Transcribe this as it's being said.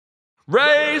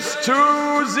Race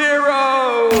to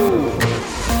Zero!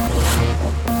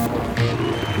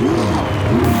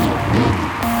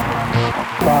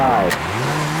 5,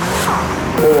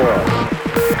 4,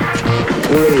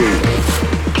 3,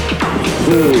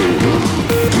 2,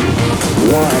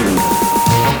 1,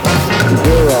 0.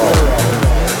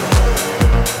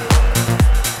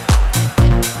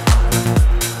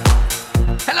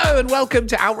 Hello and welcome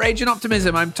to Outrage and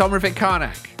Optimism. I'm Tom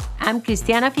Rafik-Karnak. I'm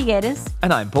Christiana Figueres.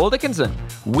 And I'm Paul Dickinson.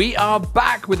 We are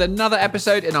back with another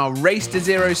episode in our Race to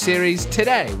Zero series.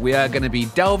 Today, we are going to be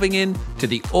delving into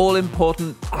the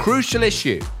all-important, crucial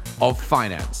issue of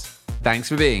finance. Thanks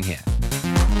for being here.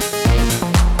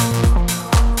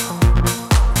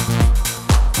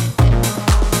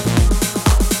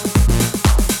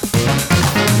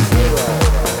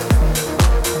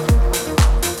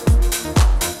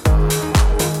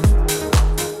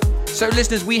 So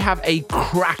listeners, we have a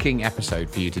cracking episode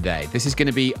for you today. This is going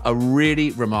to be a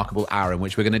really remarkable hour in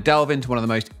which we're going to delve into one of the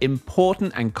most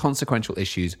important and consequential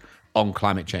issues on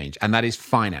climate change, and that is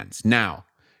finance. Now,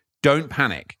 don't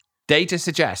panic. Data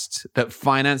suggests that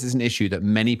finance is an issue that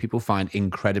many people find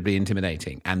incredibly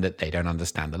intimidating and that they don't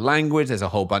understand the language. There's a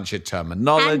whole bunch of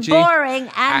terminology.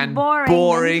 And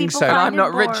boring. So I'm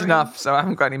not rich enough, so I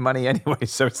haven't got any money anyway.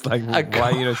 So it's like,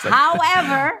 why, you know, it's like,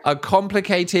 However, a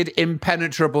complicated,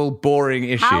 impenetrable, boring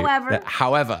issue.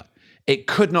 However, it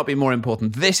could not be more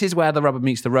important. This is where the rubber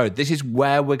meets the road. This is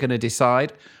where we're going to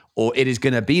decide, or it is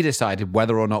going to be decided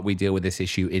whether or not we deal with this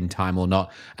issue in time or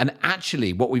not. And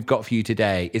actually, what we've got for you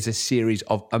today is a series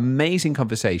of amazing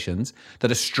conversations that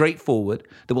are straightforward,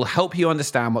 that will help you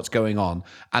understand what's going on,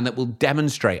 and that will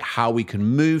demonstrate how we can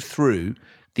move through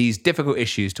these difficult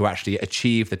issues to actually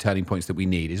achieve the turning points that we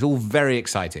need. It's all very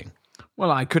exciting.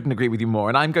 well, I couldn't agree with you more.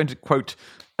 And I'm going to quote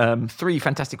three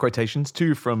fantastic quotations,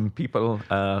 two from people.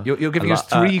 You're giving us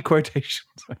three quotations.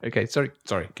 Okay, sorry,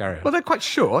 carry on. Well, they're quite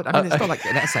short. I mean, it's not like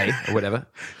an essay or whatever.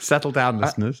 Settle down,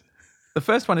 listeners. The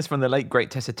first one is from the late,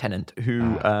 great Tessa Tennant, who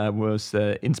was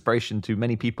inspiration to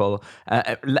many people,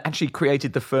 actually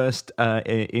created the first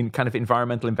in kind of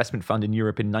environmental investment fund in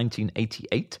Europe in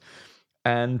 1988.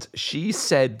 And she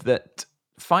said that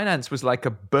finance was like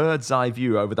a bird's eye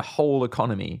view over the whole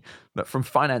economy, that from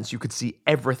finance you could see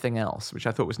everything else, which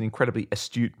I thought was an incredibly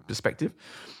astute perspective.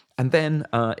 And then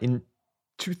in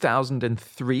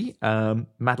 2003,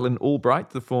 Madeleine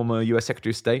Albright, the former US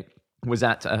Secretary of State, was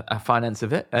at a finance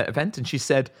event, and she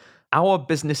said, "Our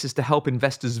business is to help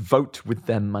investors vote with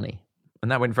their money." And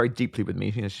that went very deeply with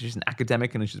me. You know, she's an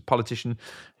academic and she's a politician.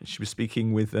 And she was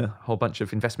speaking with a whole bunch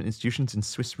of investment institutions in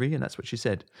Swiss Re, and that's what she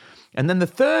said. And then the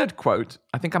third quote,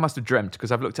 I think I must have dreamt,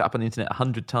 because I've looked it up on the internet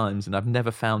 100 times and I've never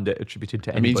found it attributed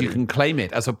to anybody. It means you can claim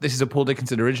it as this is a Paul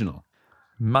Dickinson original.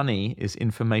 Money is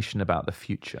information about the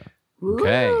future.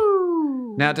 Okay.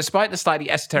 Ooh. Now, despite the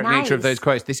slightly esoteric nature of those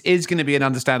quotes, this is going to be an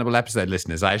understandable episode,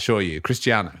 listeners, I assure you.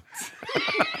 Christiana.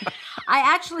 I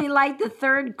actually like the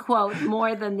third quote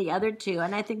more than the other two,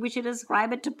 and I think we should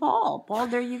ascribe it to Paul. Paul,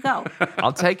 there you go.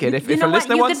 I'll take it. If You know a what?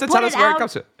 listener You wants could to tell put us it where it out-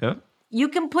 comes from. Yeah? You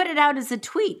can put it out as a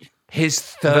tweet.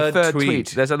 His The third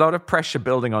tweet. There's a lot of pressure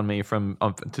building on me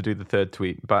to do the third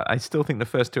tweet, but I still think the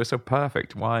first two are so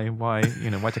perfect. Why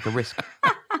take a risk?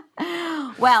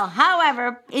 Well,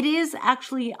 however, it is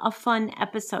actually a fun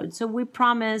episode, so we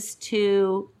promise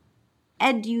to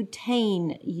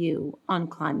edutain you on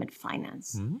climate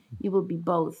finance. Mm-hmm. You will be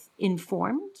both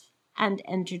informed and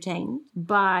entertained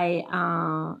by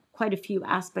quite a few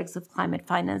aspects of climate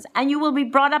finance, and you will be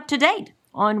brought up to date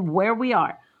on where we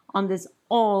are on this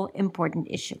all-important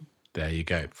issue. There you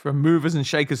go. From movers and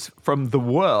shakers from the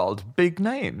world, big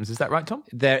names. Is that right, Tom?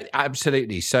 There,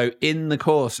 absolutely. So in the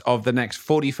course of the next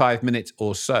 45 minutes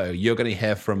or so, you're going to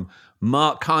hear from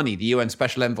Mark Carney, the UN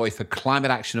Special Envoy for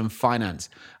Climate Action and Finance,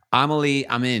 Amelie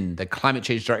Amin, the Climate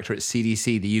Change Director at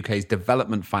CDC, the UK's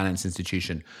development finance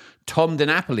institution, Tom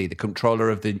DiNapoli, the controller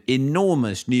of the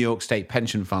enormous New York State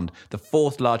Pension Fund, the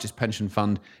fourth largest pension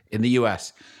fund in the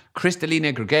US,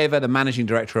 Kristalina Georgieva, the managing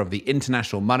director of the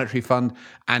International Monetary Fund,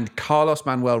 and Carlos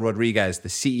Manuel Rodriguez, the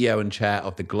CEO and chair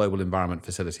of the Global Environment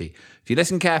Facility. If you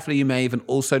listen carefully, you may even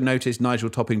also notice Nigel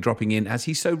Topping dropping in, as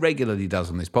he so regularly does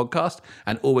on this podcast,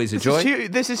 and always a joy.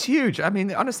 This is huge. I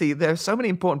mean, honestly, there are so many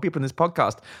important people in this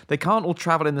podcast. They can't all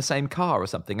travel in the same car or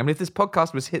something. I mean, if this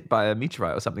podcast was hit by a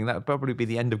meteorite or something, that would probably be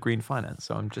the end of green finance.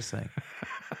 So I'm just saying.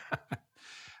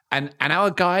 And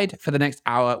our guide for the next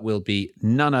hour will be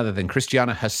none other than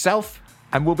Christiana herself.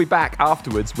 And we'll be back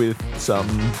afterwards with some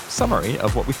summary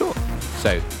of what we thought.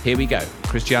 So here we go.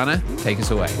 Christiana, take us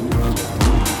away.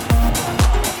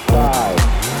 5,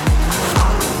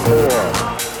 4,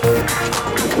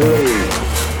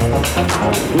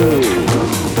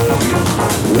 3, 2,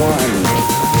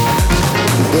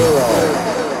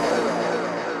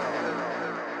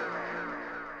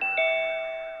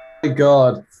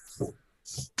 God.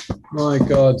 My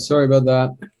God. Sorry about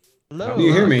that. Hello. Do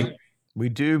you hear me? We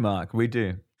do, Mark. We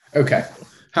do. Okay.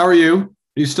 How are you?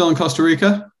 Are you still in Costa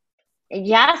Rica?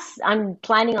 Yes, I'm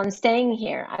planning on staying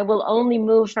here. I will only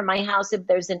move from my house if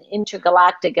there's an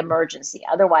intergalactic emergency.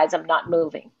 Otherwise, I'm not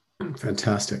moving.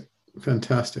 Fantastic.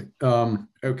 Fantastic.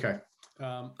 Okay.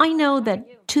 I know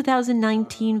that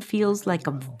 2019 feels like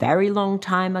a very long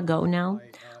time ago now,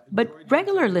 but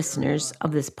regular listeners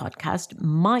of this podcast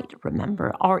might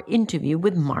remember our interview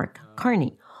with Mark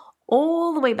Carney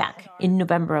all the way back in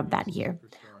November of that year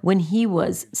when he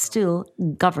was still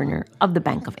governor of the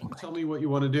Bank of England. Tell me what you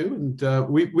want to do. And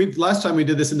we last time we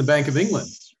did this in the Bank of England.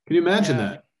 Can you imagine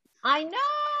that? I know.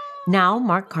 Now,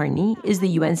 Mark Carney is the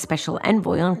UN Special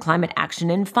Envoy on Climate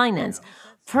Action and Finance.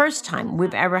 First time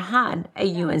we've ever had a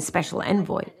UN Special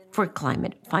Envoy for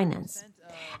climate finance.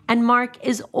 And Mark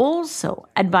is also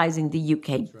advising the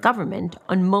UK government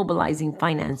on mobilizing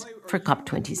finance for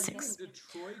COP26.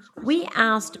 We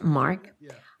asked Mark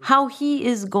how he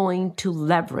is going to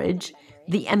leverage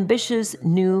the ambitious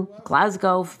new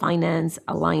Glasgow Finance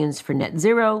Alliance for Net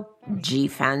Zero,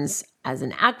 GFANZ as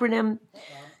an acronym,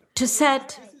 to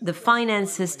set the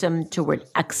finance system toward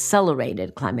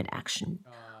accelerated climate action.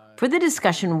 For the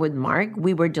discussion with Mark,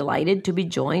 we were delighted to be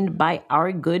joined by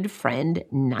our good friend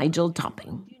Nigel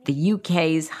Topping, the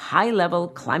UK's high-level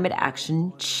climate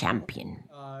action champion.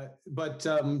 But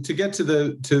to get to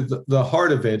the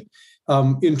heart of it,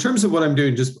 in terms of what I'm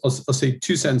doing, I'll say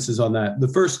two sentences on that. The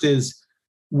first is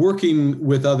working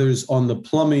with others on the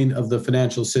plumbing of the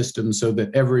financial system so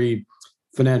that every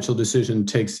financial decision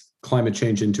takes climate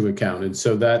change into account. And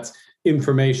so that's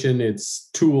information, it's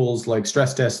tools like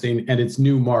stress testing, and it's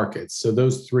new markets. So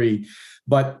those three.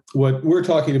 But what we're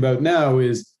talking about now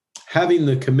is having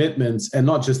the commitments, and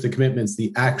not just the commitments,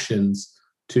 the actions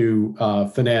to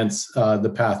finance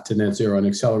the path to net zero and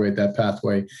accelerate that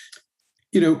pathway.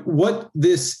 You know,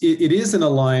 it is an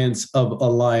alliance of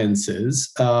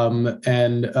alliances.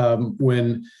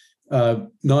 When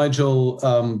Nigel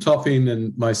Topping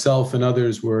and myself and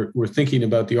others were thinking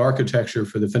about the architecture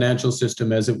for the financial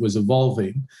system as it was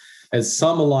evolving, as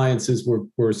some alliances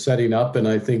were setting up, and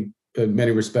I think in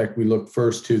many respects we look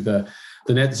first to the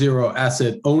Net Zero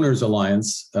Asset Owners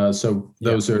Alliance.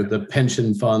 Those are the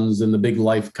pension funds and the big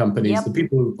life companies, the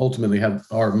people who ultimately have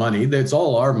our money. It's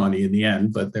all our money in the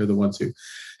end, but they're the ones who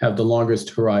have the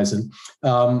longest horizon.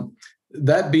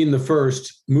 That being the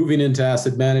first, moving into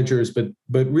asset managers, but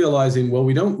realizing, well,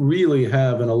 we don't really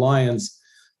have an alliance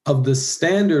of the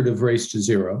standard of race to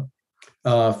zero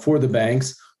for the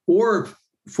banks or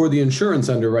for the insurance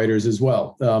underwriters as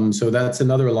well. So that's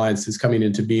another alliance that's coming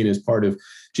into being as part of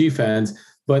GFANZ.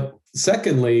 But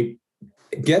secondly,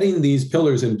 getting these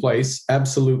pillars in place,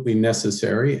 absolutely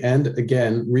necessary, and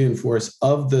again, reinforce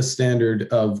of the standard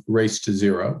of race to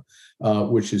zero,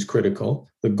 which is critical,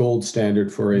 the gold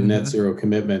standard for a net zero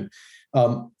commitment.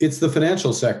 It's the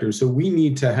financial sector. So we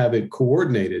need to have it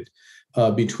coordinated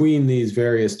between these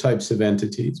various types of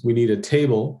entities. We need a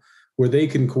table where they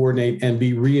can coordinate and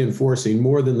be reinforcing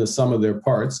more than the sum of their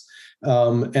parts.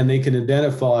 And they can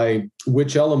identify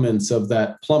which elements of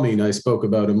that plumbing I spoke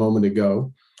about a moment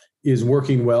ago is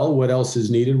working well, what else is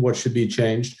needed, what should be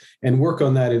changed, and work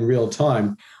on that in real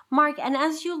time. Mark, and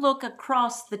as you look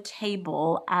across the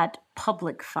table at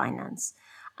public finance,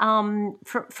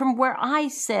 from where I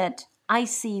sit, I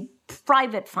see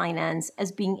private finance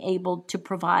as being able to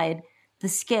provide the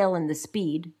scale and the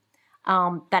speed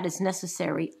that is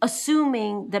necessary,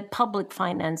 assuming that public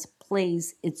finance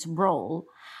plays its role.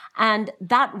 And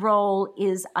that role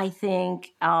is, I think,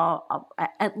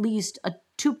 at least a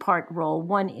two-part role.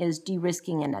 One is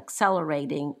de-risking and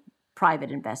accelerating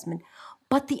private investment.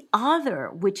 But the other,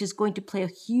 which is going to play a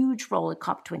huge role at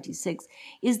COP26,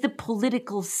 is the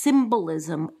political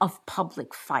symbolism of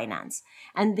public finance.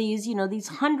 And these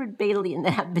 100 billion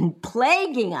that have been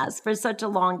plaguing us for such a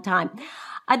long time.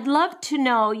 I'd love to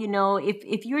know,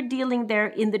 if you're dealing there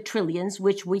in the trillions,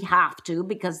 which we have to,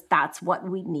 because that's what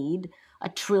we need,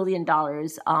 $1 trillion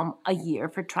a year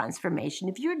for transformation.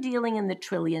 If you're dealing in the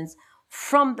trillions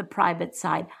from the private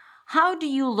side, how do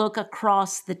you look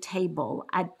across the table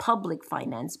at public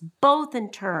finance, both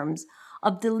in terms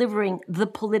of delivering the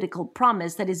political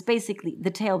promise that is basically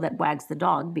the tail that wags the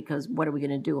dog, because what are we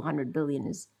going to do? 100 billion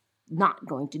is not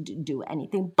going to do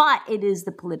anything, but it is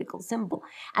the political symbol.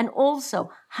 And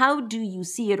also, how do you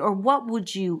see it, or what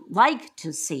would you like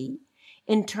to see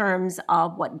in terms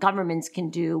of what governments can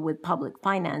do with public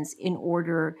finance in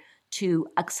order to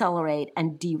accelerate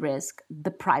and de-risk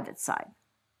the private side?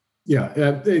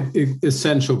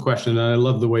 Essential question, and I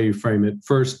love the way you frame it.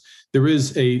 First, there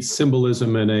is a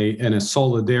symbolism and a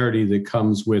solidarity that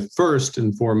comes with, first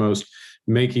and foremost,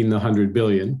 making the 100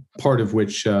 billion, part of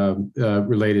which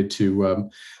related to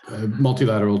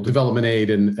multilateral development aid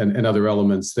and other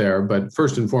elements there. But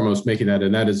first and foremost, making that,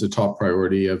 and that is a top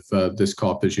priority of this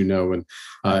COP, as you know, and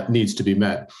needs to be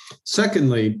met.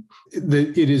 Secondly,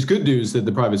 it is good news that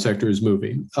the private sector is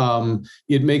moving.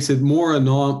 It makes it more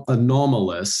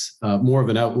anomalous, more of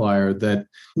an outlier, that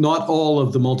not all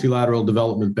of the multilateral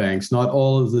development banks, not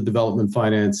all of the development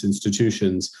finance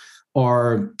institutions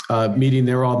are meeting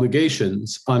their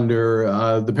obligations under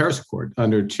the Paris Accord,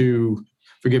 under it's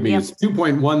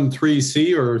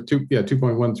 2.13C or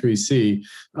 2.13C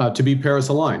to be Paris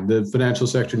aligned. The financial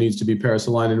sector needs to be Paris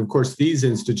aligned. And of course, these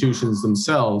institutions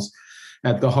themselves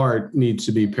at the heart needs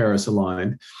to be Paris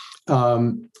aligned.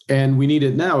 And we need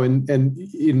it now. And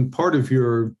in part of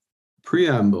your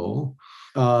preamble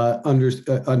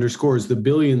underscores the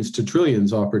billions to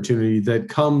trillions opportunity that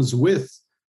comes with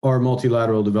our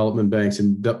multilateral development banks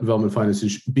and development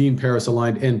finances being Paris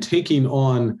aligned and taking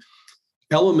on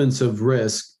elements of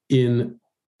risk in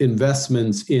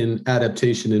investments in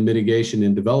adaptation and mitigation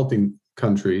in developing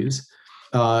countries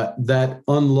that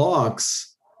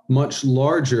unlocks much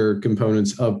larger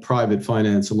components of private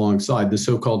finance alongside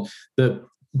the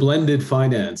blended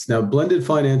finance. Now, blended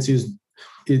finance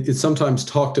it's sometimes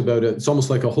talked about, it's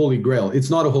almost like a holy grail. It's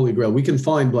not a holy grail. We can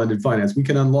find blended finance. We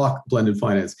can unlock blended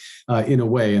finance in a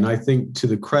way. And I think, to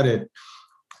the credit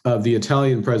of the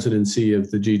Italian presidency of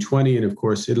the G20, and of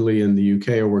course, Italy and the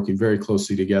UK are working very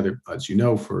closely together, as you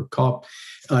know, for COP,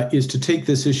 is to take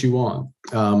this issue on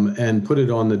and put it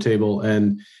on the table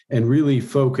and really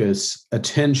focus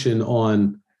attention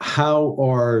on how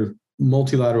are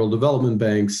multilateral development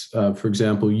banks, for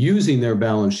example, using their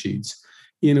balance sheets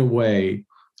in a way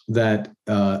that,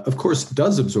 of course,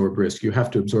 does absorb risk. You have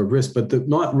to absorb risk, but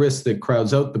not risk that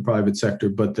crowds out the private sector,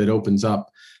 but that opens up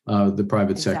the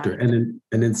private sector. And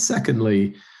then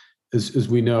secondly, as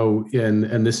we know,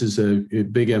 and this is a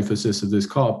big emphasis of this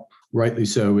COP, rightly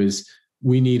so, is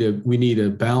we need a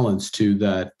balance to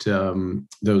that,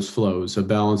 those flows, a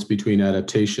balance between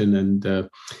adaptation and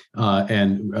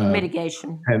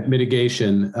mitigation,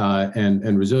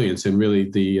 and resilience, and really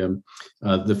the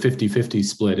 50-50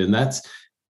 split. And that's,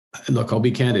 look, I'll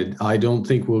be candid, I don't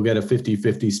think we'll get a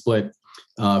 50-50 split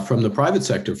from the private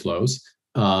sector flows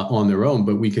on their own,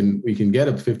 but we can get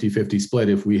a 50-50 split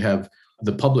if we have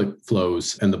the public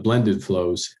flows and the blended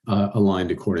flows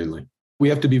aligned accordingly. We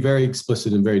have to be very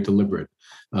explicit and very deliberate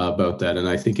about that. And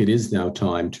I think it is now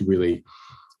time to really,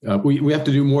 we have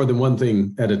to do more than one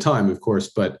thing at a time, of course,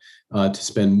 but to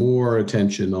spend more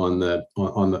attention on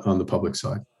the public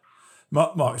side.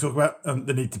 Mark, talk about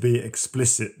the need to be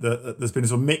explicit. There's been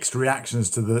sort of mixed reactions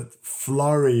to the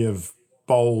flurry of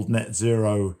bold net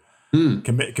zero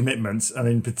commitments. I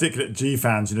mean, particularly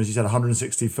GFANZ, as you said,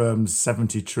 160 firms,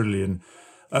 70 trillion.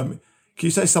 Can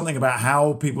you say something about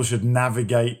how people should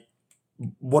navigate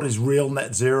what is real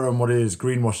net zero and what is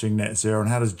greenwashing net zero, and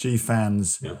how does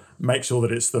GFANZ make sure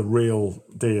that it's the real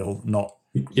deal, not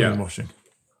greenwashing?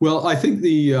 Well, I think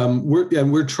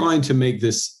we're trying to make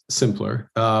this simpler,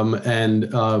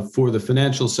 and for the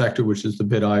financial sector, which is the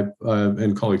bit I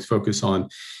and colleagues focus on,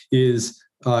 is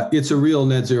it's a real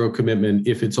net zero commitment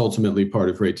if it's ultimately part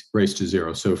of Race to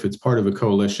Zero. So if it's part of a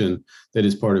coalition that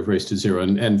is part of Race to Zero,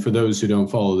 and for those who don't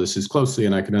follow this as closely,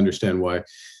 and I can understand why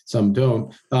some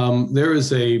don't, there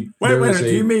is a...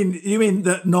 Wait, you mean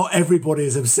that not everybody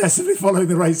is obsessively following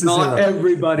the Race to Zero? Not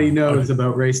everybody knows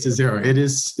about Race to Zero. It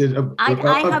is...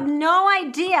 I have no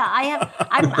idea.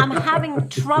 I'm having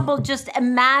trouble just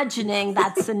imagining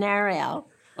that scenario.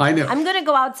 I know. I'm going to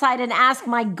go outside and ask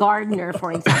my gardener,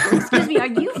 for example. Excuse me, are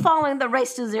you following the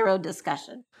Race to Zero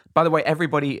discussion? By the way,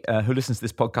 everybody who listens to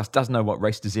this podcast does know what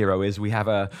Race to Zero is. We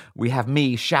have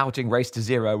me shouting Race to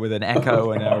Zero with an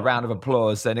echo and a round of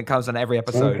applause, and it comes on every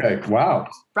episode. Okay, wow.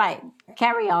 Right.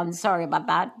 Carry on. Sorry about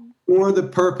that. For the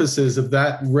purposes of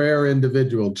that rare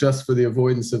individual, just for the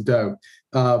avoidance of doubt,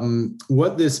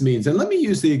 what this means, and let me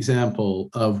use the example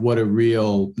of what a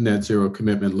real net zero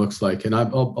commitment looks like. And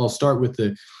I'll start with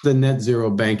the Net Zero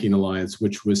Banking Alliance,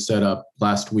 which was set up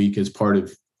last week as part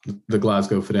of the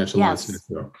Glasgow Financial Alliance Net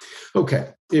Zero. Okay,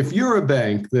 if you're a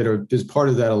bank that is part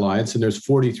of that alliance, and there's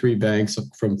 43 banks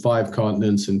from 5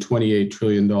 continents and $28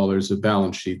 trillion of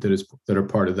balance sheet that are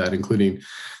part of that, including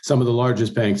some of the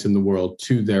largest banks in the world,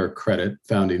 to their credit,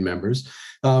 founding members.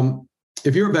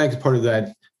 If you're a bank as part of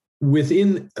that,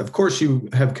 of course, you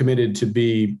have committed to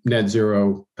be net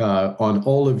zero on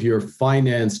all of your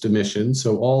financed emissions.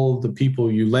 So all the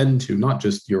people you lend to, not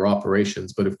just your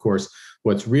operations, but of course,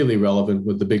 what's really relevant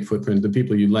with the big footprint, the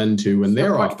people you lend to and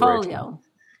their portfolio. operation.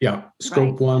 Yeah,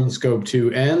 scope 1, scope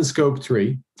 2, and scope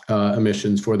 3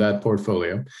 emissions for that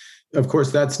portfolio. Of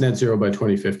course, that's net zero by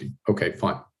 2050. Okay,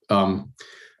 fine.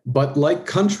 But like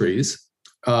countries,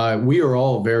 we are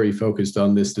all very focused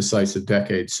on this decisive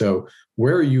decade. So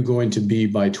where are you going to be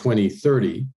by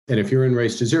 2030? And if you're in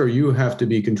Race to Zero, you have to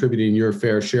be contributing your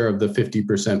fair share of the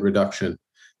 50% reduction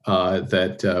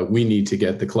that we need to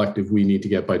get, the collective we need to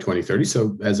get by 2030.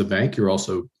 So as a bank, you're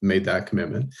also made that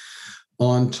commitment.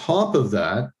 On top of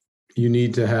that, you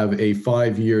need to have a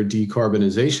 5-year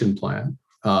decarbonization plan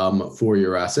for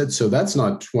your assets. So that's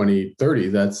not 2030,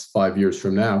 that's 5 years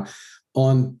from now.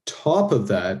 On top of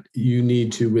that, you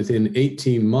need to, within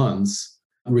 18 months,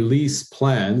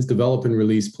 develop and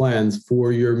release plans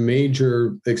for your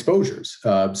major exposures.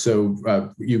 So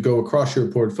you go across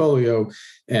your portfolio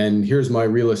and here's my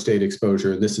real estate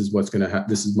exposure. And this is what's going to happen.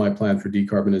 This is my plan for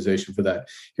decarbonization for that.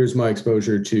 Here's my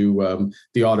exposure to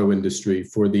the auto industry,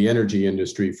 for the energy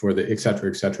industry, for the et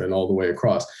cetera, and all the way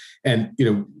across. And,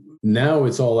 now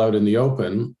it's all out in the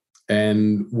open.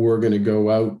 And we're going to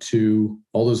go out to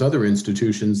all those other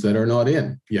institutions that are not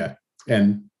in yet.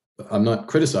 And I'm not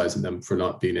criticizing them for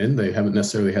not being in. They haven't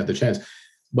necessarily had the chance.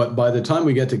 But by the time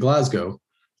we get to Glasgow,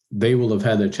 they will have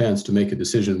had a chance to make a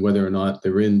decision whether or not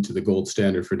they're into the gold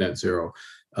standard for net zero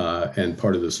and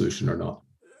part of the solution or not.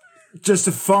 Just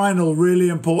a final really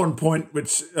important point,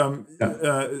 which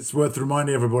it's worth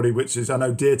reminding everybody, which is I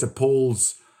know dear to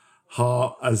Paul's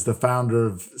heart as the founder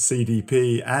of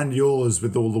CDP and yours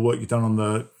with all the work you've done on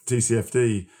the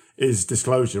TCFD is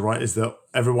disclosure, right? Is that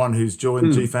everyone who's joined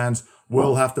GFANZ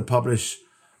will have to publish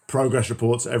progress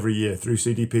reports every year through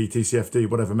CDP, TCFD,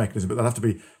 whatever mechanism, but they'll have to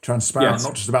be transparent,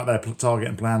 not just about their target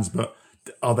and plans, but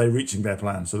are they reaching their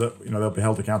plans so that they'll be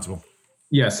held accountable.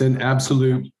 Yes, and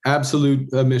absolute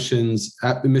emissions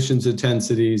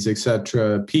intensities,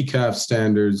 etc., PCAF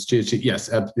standards, GHG. Yes,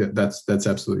 that's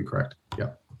absolutely correct.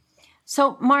 Yeah.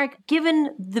 So, Mark,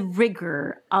 given the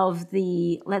rigor of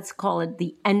the, let's call it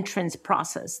the entrance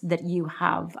process that you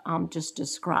have just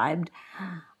described,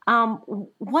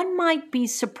 one might be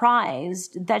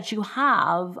surprised that you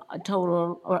have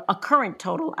a current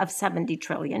total of 70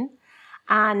 trillion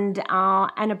and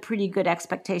a pretty good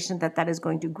expectation that is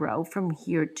going to grow from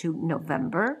here to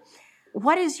November.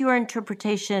 What is your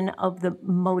interpretation of the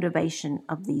motivation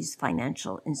of these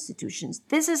financial institutions?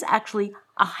 This is actually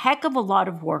a heck of a lot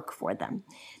of work for them.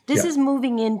 This is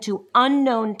moving into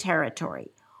unknown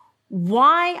territory.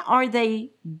 Why are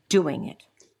they doing it?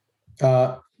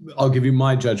 I'll give you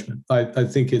my judgment. I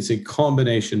think it's a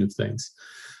combination of things.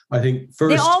 I think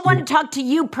first... They all want to talk to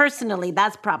you personally.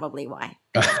 That's probably why.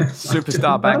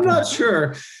 Superstar bank.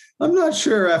 I'm not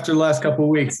sure after the last couple of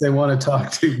weeks they want to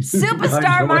talk to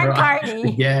Superstar Mark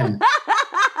Carney again.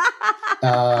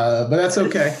 But that's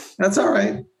okay. That's all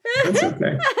right. That's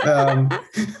okay.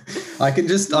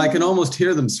 I can almost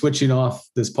hear them switching off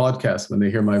this podcast when they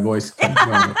hear my voice.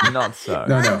 Not so.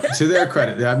 No. To their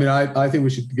credit. I mean, I think we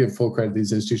should give full credit to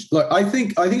these institutions. Look, I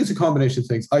think it's a combination of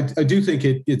things. I do think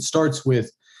it starts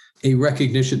with a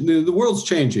recognition. The world's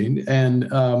changing, and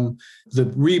the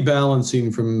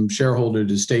rebalancing from shareholder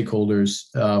to stakeholders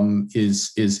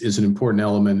is an important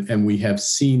element, and we have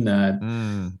seen that.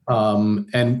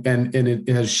 And it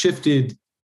has shifted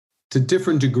to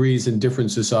different degrees in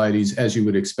different societies, as you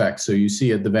would expect. So you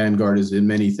see at the vanguard is in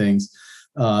many things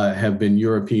have been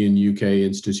European, UK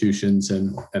institutions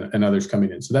and others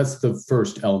coming in. So that's the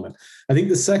first element. I think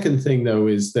the second thing, though,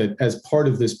 is that as part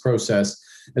of this process,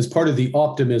 as part of the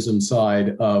optimism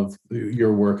side of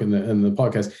your work and the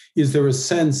podcast, is there a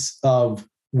sense of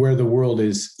where the world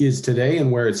is today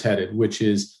and where it's headed, which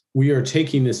is we are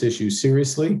taking this issue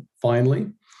seriously,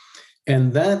 finally.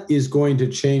 And that is going to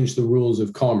change the rules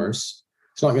of commerce.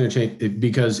 It's not going to change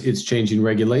because it's changing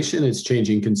regulation, it's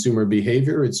changing consumer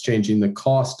behavior, it's changing the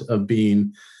cost of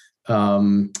being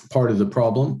part of the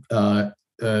problem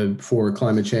for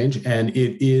climate change. And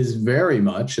it is very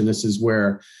much, and this is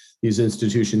where these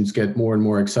institutions get more and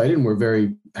more excited, and we're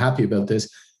very happy about this,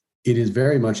 it is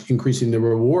very much increasing the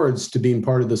rewards to being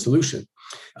part of the solution.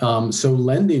 So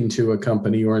lending to a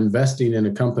company or investing in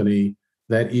a company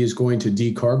that is going to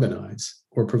decarbonize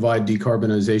or provide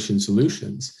decarbonization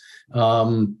solutions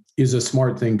is a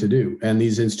smart thing to do. And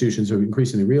these institutions are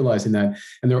increasingly realizing that.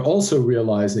 And they're also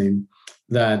realizing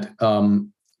that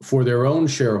for their own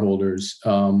shareholders,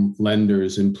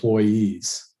 lenders,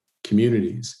 employees,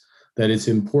 communities, that it's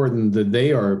important that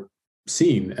they are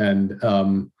seen. And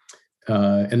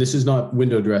this is not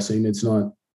window dressing. It's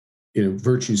not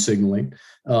virtue signaling,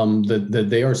 that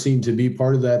they are seen to be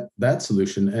part of that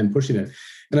solution and pushing it.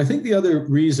 And I think the other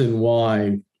reason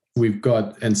why we've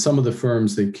got, and some of the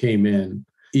firms that came in,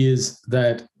 is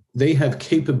that they have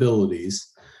capabilities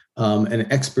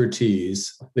and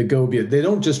expertise that go beyond. They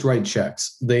don't just write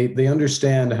checks. They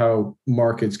understand how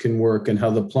markets can work and how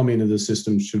the plumbing of the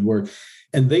system should work.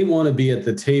 And they want to be at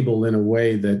the table in a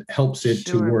way that helps it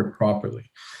to work properly.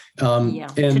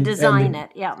 To design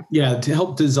it. Yeah, to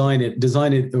help design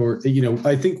it, or,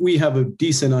 I think we have a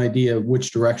decent idea of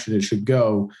which direction it should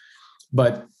go.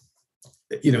 But,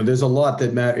 there's a lot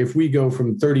that matter. If we go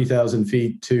from 30,000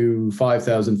 feet to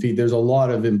 5,000 feet, there's a lot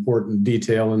of important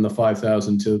detail in the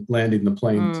 5,000 to landing the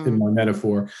plane, in my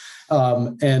metaphor.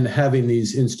 And having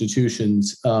these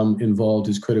institutions involved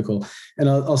is critical. And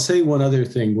I'll say one other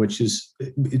thing, which is,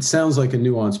 it sounds like a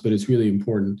nuance, but it's really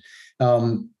important.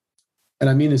 And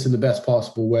I mean this in the best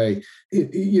possible way.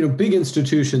 Big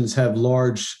institutions have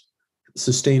large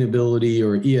sustainability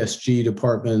or ESG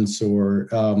departments or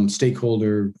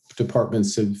stakeholder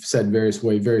departments have said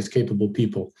various capable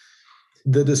people.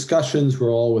 The discussions were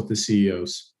all with the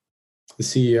CEOs. The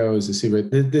CEOs,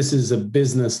 this is a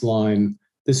business line.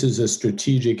 This is a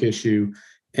strategic issue.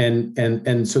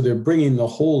 And so they're bringing the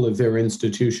whole of their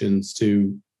institutions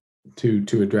to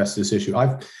address this issue.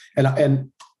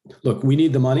 Look, we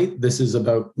need the money. This is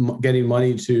about getting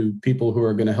money to people who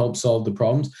are going to help solve the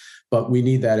problems, but we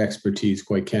need that expertise,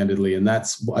 quite candidly. And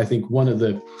that's, I think,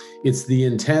 it's the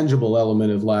intangible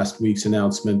element of last week's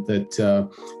announcement that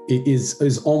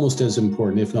is almost as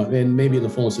important, if not, and maybe in the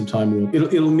fullness of time,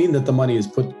 it'll mean that the money is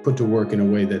put to work in a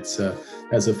way that's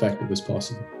as effective as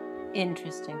possible.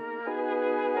 Interesting.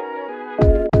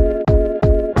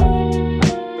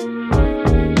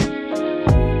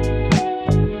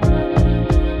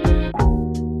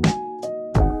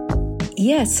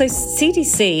 Yes, so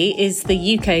CDC is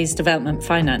the UK's Development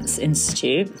Finance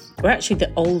Institute. We're actually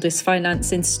the oldest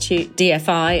finance institute,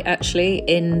 DFI actually,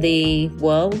 in the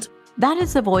world. That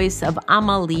is the voice of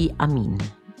Amalie Amin,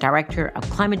 Director of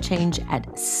Climate Change at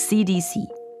CDC,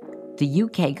 the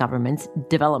UK government's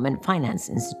Development Finance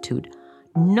Institute,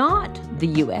 not the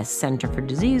US Center for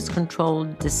Disease Control,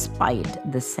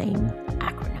 despite the same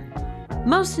acronym.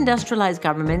 Most industrialized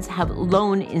governments have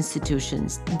loan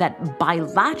institutions that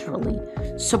bilaterally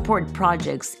support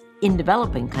projects in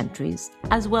developing countries,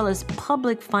 as well as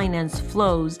public finance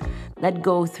flows that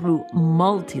go through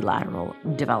multilateral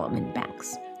development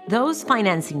banks. Those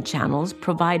financing channels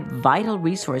provide vital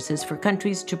resources for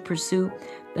countries to pursue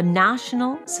the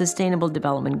national sustainable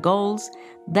development goals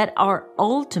that are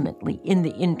ultimately in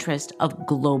the interest of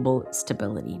global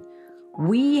stability.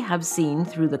 We have seen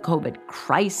through the COVID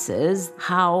crisis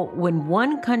how when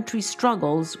one country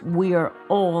struggles, we are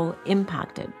all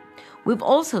impacted. We've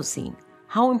also seen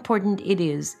how important it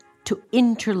is to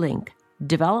interlink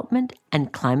development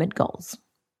and climate goals.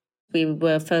 We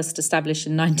were first established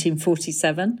in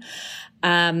 1947.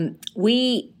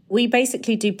 We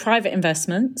basically do private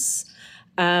investments.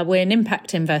 We're an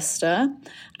impact investor,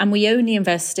 and we only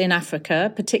invest in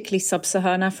Africa, particularly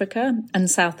sub-Saharan Africa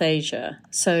and South Asia.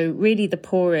 So really the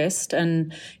poorest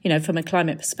and, from a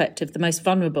climate perspective, the most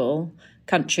vulnerable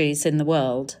countries in the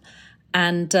world.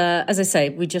 And as I say,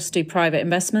 we just do private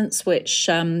investments, which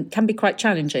can be quite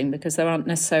challenging because there aren't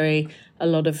necessarily a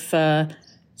lot of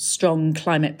strong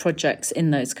climate projects in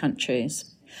those countries.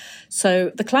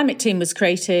 So the climate team was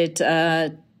created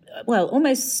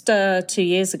almost 2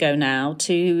 years ago now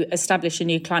to establish a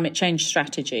new climate change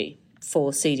strategy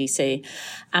for CDC.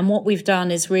 And what we've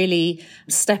done is really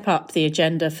step up the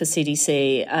agenda for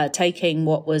CDC, taking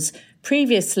what was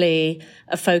previously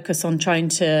a focus on trying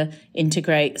to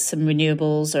integrate some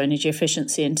renewables or energy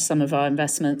efficiency into some of our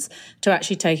investments to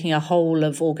actually taking a whole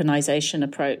of organisation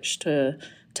approach to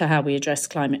how we address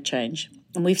climate change.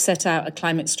 And we've set out a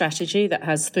climate strategy that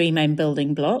has 3 main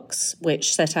building blocks,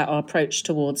 which set out our approach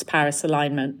towards Paris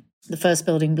alignment. The first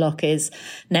building block is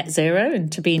net zero,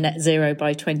 and to be net zero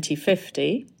by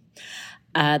 2050.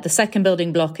 The second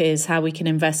building block is how we can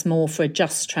invest more for a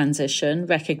just transition,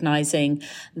 recognising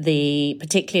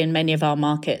particularly in many of our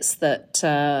markets that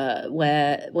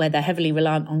where they're heavily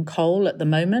reliant on coal at the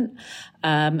moment,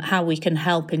 how we can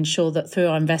help ensure that through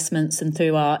our investments and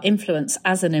through our influence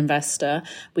as an investor,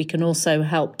 we can also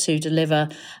help to deliver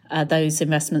those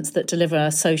investments that deliver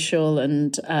a social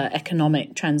and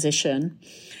economic transition.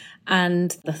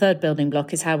 And the third building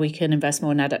block is how we can invest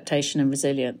more in adaptation and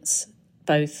resilience,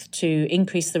 both to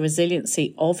increase the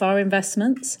resiliency of our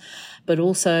investments, but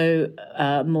also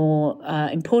more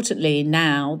importantly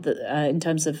now, that, in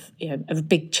terms of a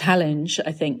big challenge,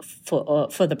 I think,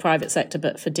 for the private sector,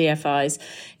 but for DFIs,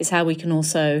 is how we can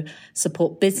also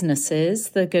support businesses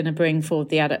that are going to bring forward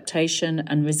the adaptation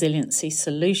and resiliency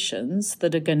solutions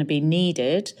that are going to be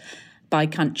needed by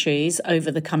countries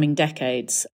over the coming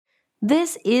decades.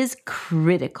 This is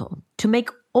critical. To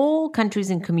make all countries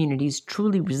and communities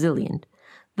truly resilient,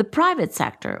 the private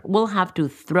sector will have to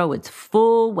throw its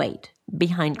full weight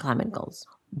behind climate goals.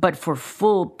 But for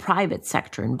full private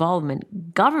sector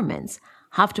involvement, governments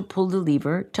have to pull the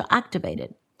lever to activate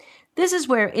it. This is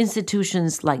where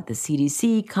institutions like the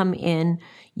CDC come in,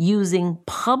 using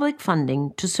public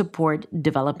funding to support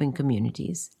developing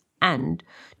communities and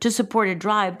to support a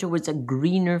drive towards a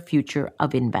greener future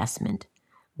of investment.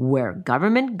 Where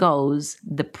government goes,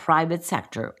 the private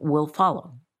sector will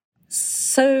follow.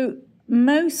 So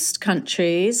most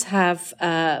countries have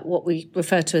what we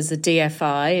refer to as a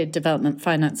DFI, a Development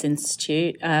Finance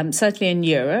Institute, certainly in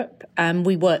Europe.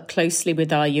 We work closely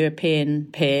with our European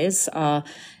peers, our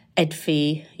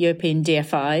EDFI, European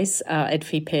DFIs, our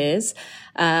EDFI peers.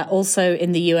 Also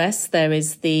in the US, there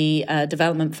is the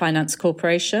Development Finance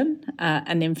Corporation.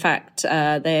 And in fact,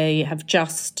 they have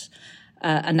just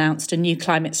announced a new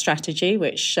climate strategy,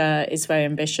 which is very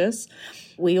ambitious.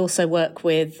 We also work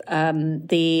with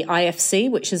the IFC,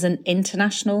 which is an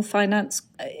international finance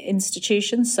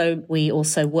institution. So we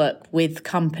also work with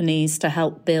companies to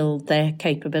help build their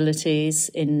capabilities,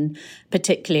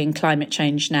 particularly in climate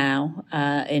change now,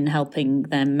 in helping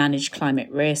them manage climate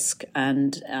risk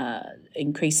and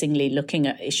increasingly looking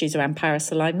at issues around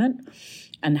Paris alignment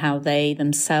and how they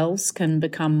themselves can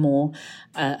become more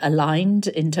aligned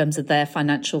in terms of their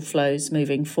financial flows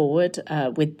moving forward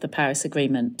with the Paris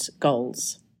Agreement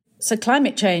goals. So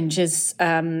climate change is,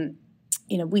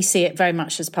 we see it very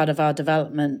much as part of our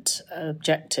development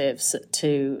objectives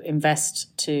to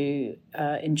invest to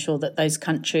ensure that those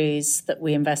countries that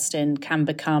we invest in can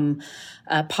become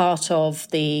part of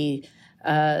the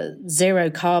zero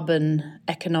carbon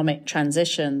economic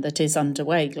transition that is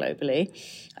underway globally,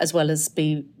 as well as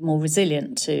be more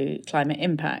resilient to climate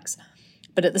impacts.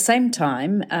 But at the same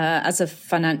time, as a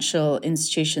financial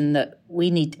institution, that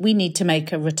we need to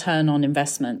make a return on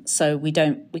investment. So we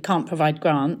can't provide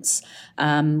grants.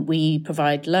 We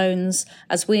provide loans.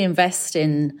 As we invest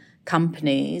in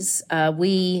companies,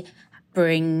 we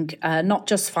bring not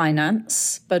just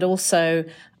finance, but also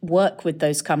work with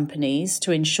those companies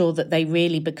to ensure that they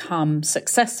really become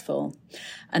successful.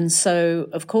 And so,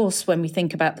 of course, when we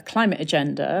think about the climate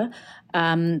agenda,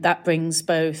 that brings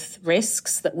both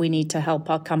risks that we need to help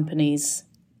our companies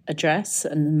address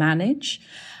and manage,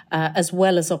 as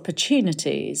well as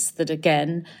opportunities that,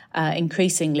 again,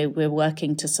 increasingly we're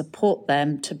working to support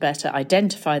them to better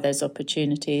identify those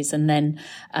opportunities and then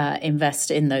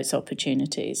invest in those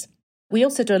opportunities. We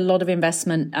also do a lot of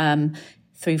investment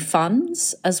through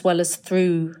funds as well as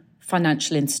through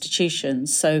financial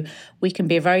institutions. So we can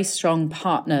be a very strong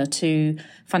partner to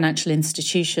financial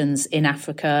institutions in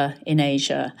Africa, in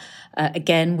Asia.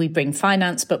 Again, we bring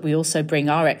finance, but we also bring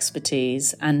our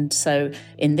expertise. And so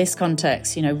in this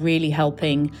context, really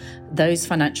helping those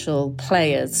financial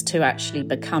players to actually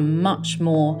become much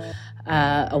more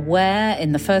aware,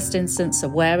 in the first instance,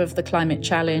 aware of the climate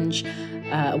challenge,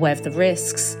 aware of the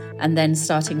risks, and then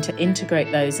starting to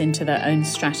integrate those into their own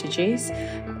strategies,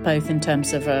 both in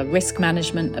terms of a risk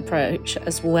management approach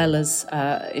as well as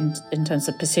in terms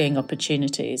of pursuing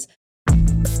opportunities.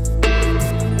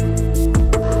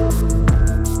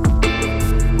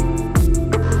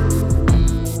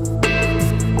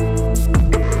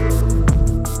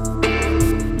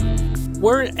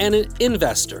 We're an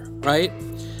investor, right?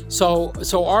 So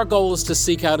our goal is to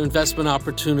seek out investment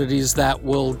opportunities that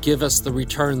will give us the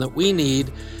return that we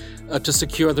need to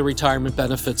secure the retirement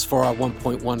benefits for our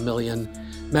 1.1 million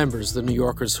members, the New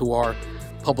Yorkers who are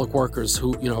public workers,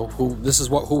 who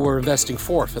we're investing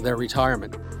for their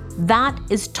retirement. That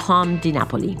is Tom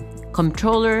DiNapoli,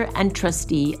 Comptroller and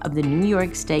Trustee of the New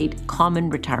York State Common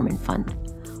Retirement Fund,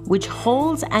 which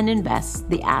holds and invests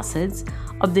the assets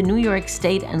of the New York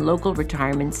State and local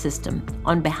retirement system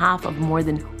on behalf of more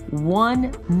than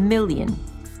 1 million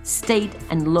state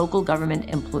and local government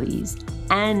employees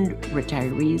and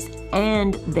retirees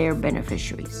and their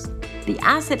beneficiaries. The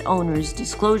Asset Owners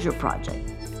Disclosure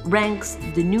Project ranks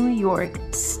the New York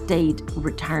State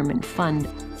Retirement Fund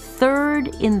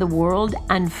third in the world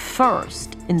and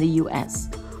first in the U.S.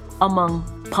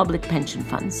 among public pension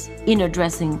funds in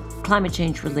addressing climate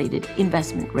change-related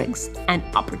investment risks and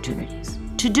opportunities.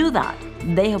 To do that,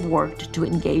 they have worked to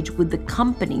engage with the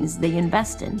companies they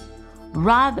invest in,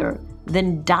 rather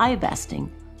than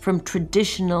divesting from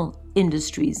traditional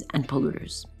industries and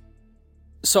polluters.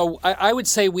 So I would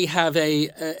say we have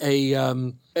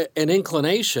an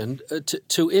inclination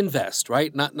to invest,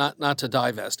 right? Not to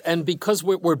divest. And because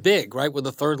we're big, right? We're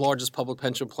the third largest public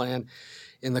pension plan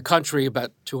in the country,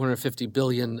 about $250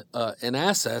 billion in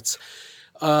assets.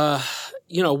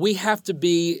 we have to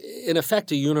be, in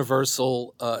effect, a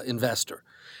universal investor.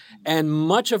 And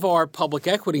much of our public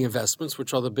equity investments,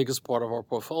 which are the biggest part of our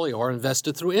portfolio, are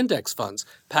invested through index funds,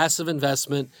 passive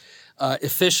investment,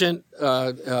 efficient,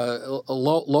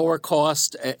 lower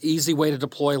cost, easy way to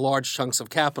deploy large chunks of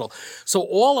capital. So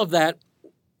all of that,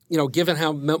 given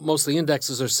how most of the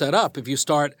indexes are set up, if you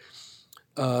start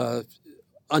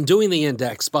undoing the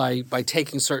index by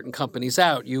taking certain companies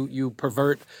out, you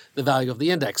pervert the value of the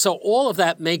index. So all of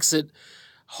that makes it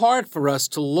hard for us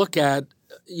to look at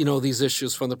these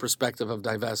issues from the perspective of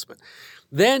divestment.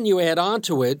 Then you add on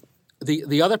to it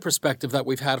the other perspective that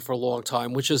we've had for a long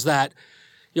time, which is that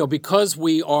because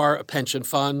we are a pension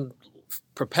fund,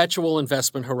 perpetual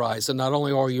investment horizon, not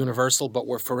only are we universal, but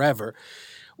we're forever.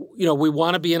 We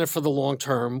want to be in it for the long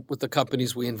term with the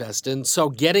companies we invest in. So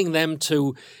getting them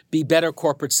to be better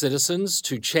corporate citizens,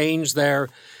 to change their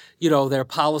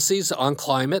policies on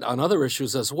climate, on other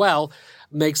issues as well,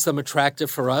 makes them attractive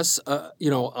for us,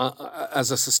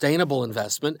 as a sustainable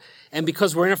investment. And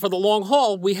because we're in it for the long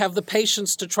haul, we have the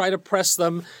patience to try to press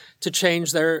them to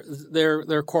change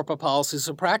their corporate policies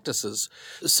and practices.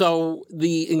 So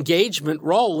the engagement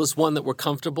role is one that we're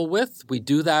comfortable with. We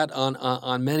do that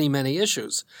on many, many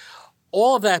issues.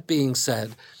 All of that being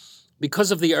said,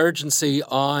 because of the urgency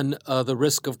on the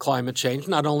risk of climate change,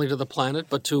 not only to the planet,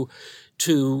 but to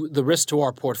the risk to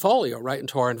our portfolio, right, and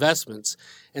to our investments,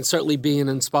 and certainly being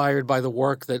inspired by the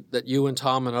work that you and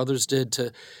Tom and others did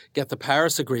to get the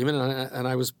Paris Agreement, and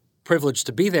I was privileged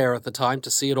to be there at the time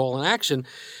to see it all in action,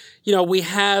 we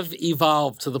have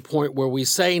evolved to the point where we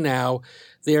say now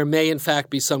there may in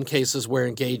fact be some cases where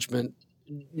engagement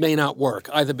may not work,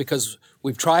 either because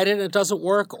we've tried it and it doesn't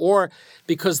work, or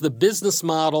because the business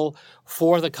model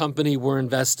for the company we're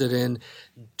invested in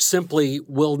simply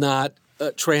will not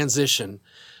transition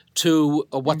to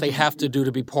what they have to do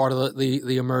to be part of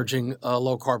the emerging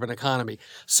low-carbon economy.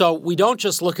 So we don't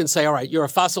just look and say, all right, you're a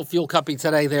fossil fuel company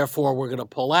today, therefore we're going to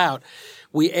pull out.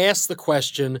 We ask the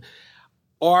question,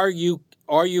 are you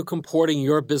comporting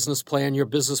your business plan, your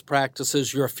business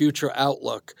practices, your future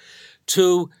outlook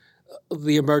to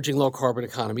the emerging low-carbon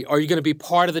economy? Are you going to be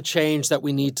part of the change that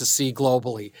we need to see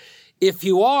globally? If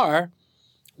you are,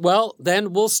 well,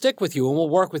 then we'll stick with you and we'll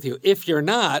work with you. If you're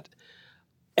not,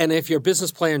 and if your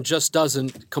business plan just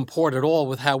doesn't comport at all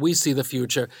with how we see the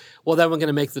future, well, then we're going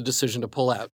to make the decision to pull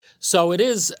out. So it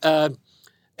is a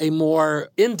more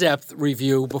in-depth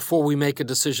review before we make a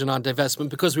decision on divestment,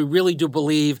 because we really do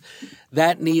believe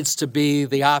that needs to be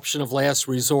the option of last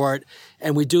resort,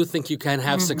 and we do think you can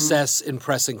have success in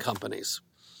pressing companies.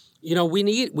 We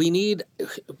need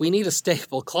a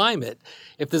stable climate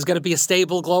if there's going to be a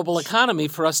stable global economy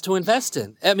for us to invest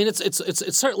in. I mean,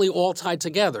 it's certainly all tied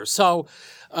together. So,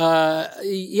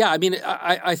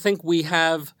 I think we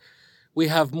have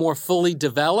more fully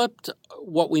developed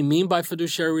what we mean by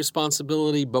fiduciary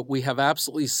responsibility, but we have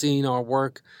absolutely seen our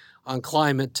work on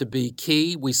climate to be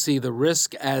key. We see the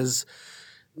risk as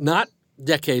not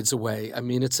decades away. I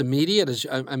mean, it's immediate.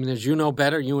 As you know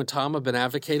better, you and Tom have been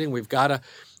advocating. We've got to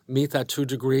meet that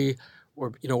 2-degree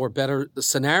or better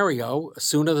scenario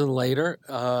sooner than later.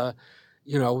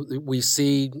 We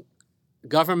see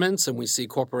governments and we see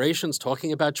corporations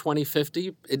talking about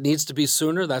 2050. It needs to be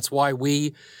sooner. That's why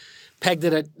we pegged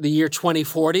it at the year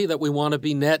 2040, that we want to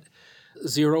be net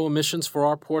zero emissions for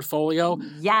our portfolio.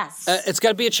 Yes. It's got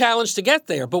to be a challenge to get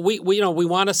there, but we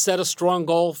want to set a strong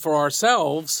goal for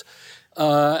ourselves.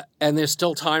 And there's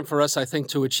still time for us, I think,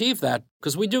 to achieve that,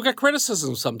 because we do get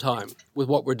criticism sometime with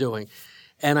what we're doing.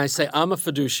 And I say, I'm a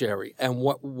fiduciary, and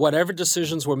whatever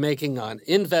decisions we're making on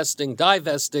investing,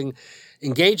 divesting,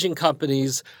 engaging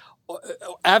companies,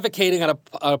 advocating at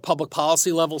a public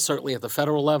policy level, certainly at the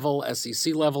federal level,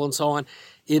 SEC level, and so on,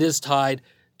 it is tied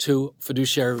to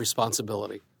fiduciary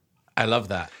responsibility. I love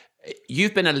that.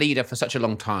 You've been a leader for such a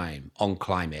long time on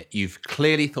climate. You've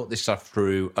clearly thought this stuff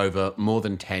through over more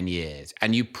than 10 years.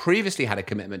 And you previously had a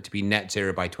commitment to be net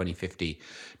zero by 2050.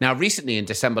 Now, recently in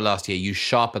December last year, you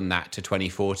sharpened that to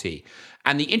 2040.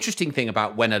 And the interesting thing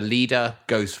about when a leader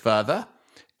goes further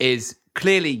is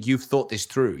clearly you've thought this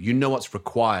through. You know what's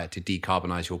required to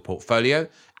decarbonize your portfolio.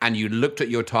 And you looked at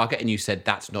your target and you said,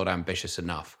 that's not ambitious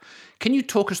enough. Can you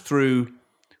talk us through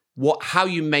how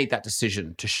you made that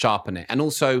decision to sharpen it, and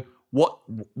also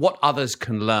what others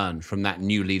can learn from that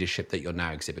new leadership that you're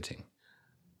now exhibiting?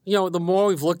 The more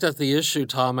we've looked at the issue,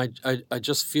 Tom, I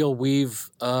just feel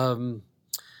we've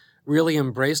really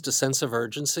embraced a sense of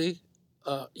urgency,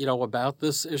 about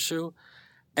this issue,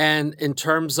 and in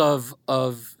terms of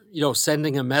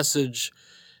sending a message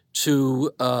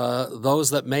to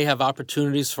those that may have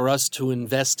opportunities for us to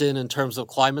invest in terms of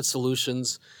climate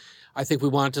solutions. I think we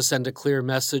wanted to send a clear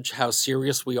message how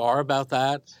serious we are about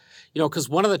that. Because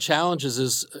one of the challenges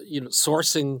is,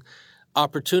 sourcing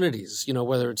opportunities,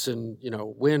 whether it's in,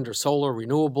 wind or solar,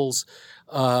 renewables,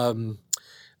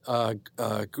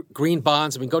 green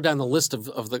bonds. I mean, go down the list of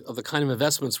the kind of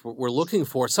investments we're looking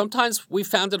for. Sometimes we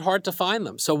found it hard to find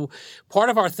them. So part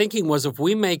of our thinking was if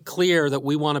we make clear that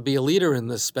we want to be a leader in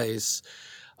this space,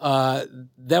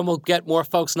 then we'll get more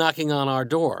folks knocking on our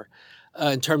door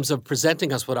in terms of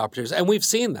presenting us with opportunities. And we've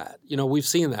seen that.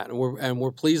 And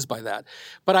we're pleased by that.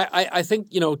 But I think,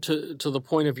 to the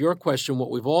point of your question, what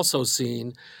we've also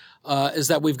seen is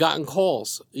that we've gotten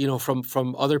calls,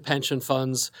 from other pension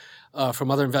funds, from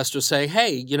other investors saying,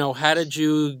 hey, how did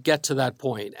you get to that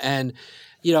point? And,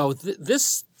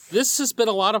 this has been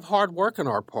a lot of hard work on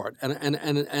our part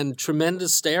and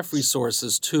tremendous staff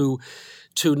resources to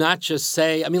not just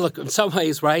say, I mean, look, in some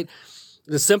ways, right,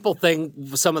 the simple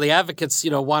thing some of the advocates,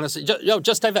 want to say,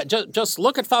 just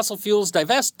look at fossil fuels,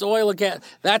 divest oil again.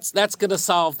 That's going to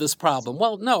solve this problem.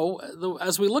 Well, no,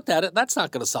 as we looked at it, that's not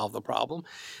going to solve the problem.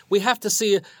 We have to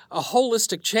see a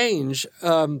holistic change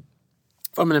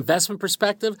from an investment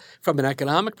perspective, from an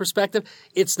economic perspective.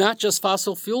 It's not just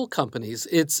fossil fuel companies.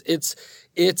 It's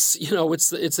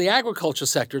the agriculture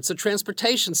sector. It's the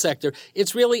transportation sector.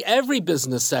 It's really every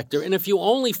business sector. And if you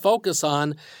only focus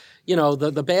on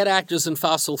the bad actors in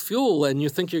fossil fuel, and you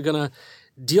think you're going to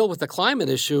deal with the climate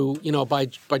issue, by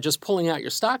just pulling out your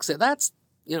stocks, that's,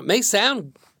 may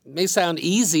sound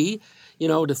easy,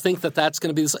 to think that that's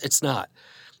going to be. It's not,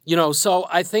 So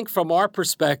I think from our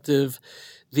perspective,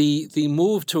 the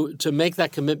move to make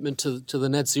that commitment to the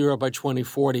net zero by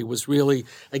 2040 was really,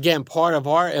 again, part of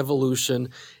our evolution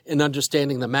in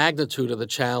understanding the magnitude of the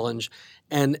challenge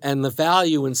and the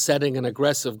value in setting an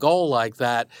aggressive goal like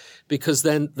that, because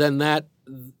then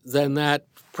that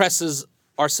presses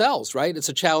ourselves, right? It's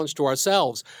a challenge to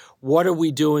ourselves. What are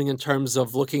we doing in terms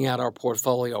of looking at our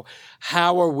portfolio?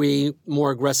 How are we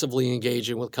more aggressively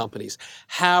engaging with companies?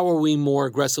 How are we more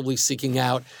aggressively seeking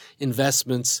out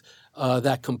investments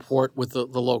that comport with the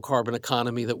low carbon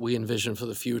economy that we envision for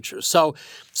the future? So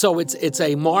it's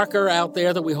a marker out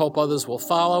there that we hope others will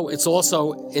follow. It's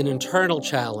also an internal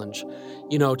challenge,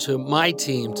 to my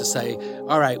team to say,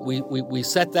 all right, we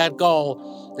set that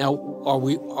goal. Now,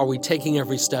 are we taking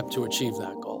every step to achieve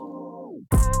that goal?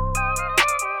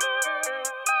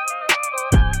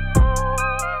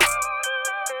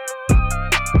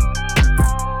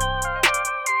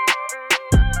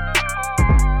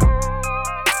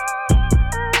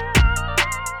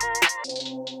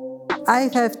 I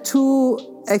have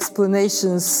two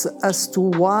explanations as to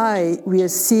why we are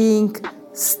seeing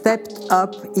stepped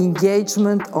up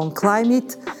engagement on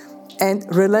climate and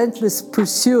relentless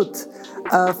pursuit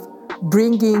of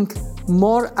bringing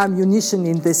more ammunition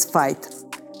in this fight.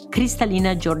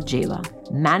 Kristalina Georgieva,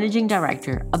 Managing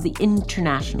Director of the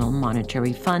International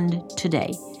Monetary Fund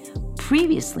today,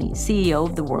 previously CEO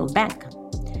of the World Bank.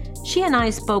 She and I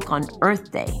spoke on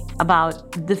Earth Day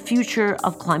about the future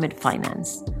of climate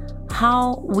finance,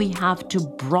 how we have to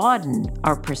broaden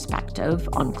our perspective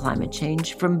on climate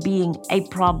change from being a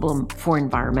problem for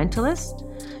environmentalists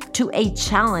to a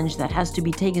challenge that has to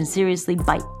be taken seriously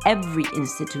by every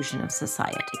institution of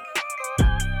society.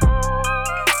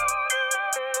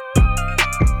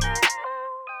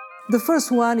 The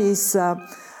first one is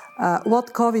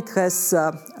what COVID has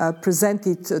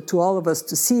presented to all of us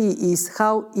to see is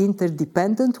how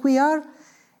interdependent we are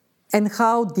and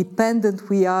how dependent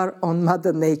we are on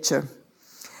Mother Nature.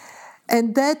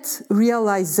 And that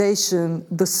realization,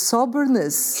 the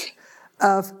soberness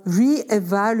of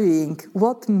re-evaluating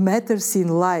what matters in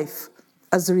life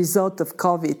as a result of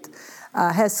COVID,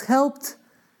 has helped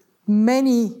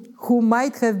many who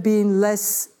might have been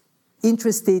less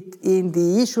interested in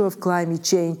the issue of climate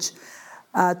change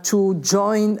to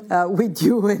join with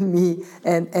you and me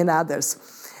and others.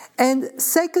 And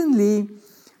secondly,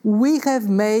 we have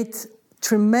made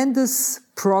tremendous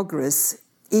progress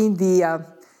in the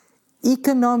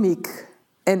economic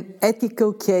and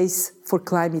ethical case for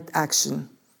climate action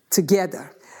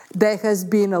together. There has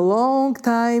been a long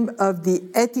time of the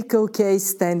ethical case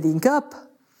standing up,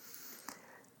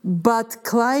 but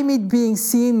climate being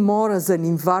seen more as an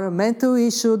environmental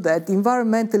issue that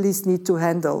environmentalists need to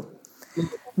handle.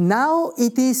 Now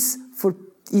it is, for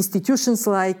institutions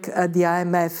like the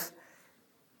IMF,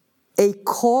 a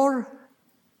core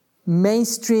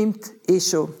mainstreamed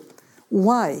issue.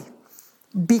 Why?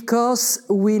 Because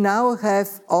we now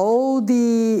have all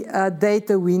the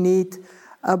data we need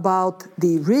about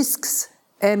the risks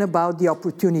and about the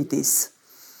opportunities.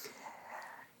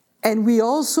 And we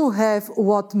also have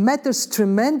what matters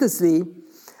tremendously,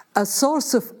 a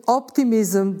source of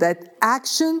optimism that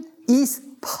action is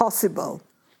possible.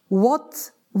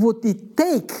 What would it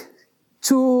take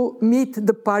to meet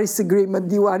the Paris Agreement,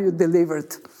 the one you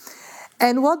delivered?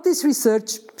 And what this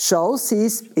research shows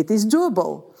is it is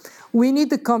doable. We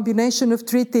need a combination of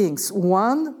three things.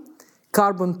 One,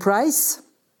 carbon price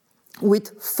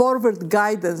with forward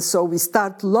guidance, so we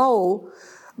start low,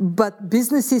 but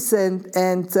businesses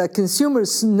and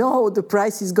consumers know the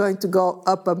price is going to go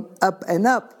up and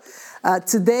up.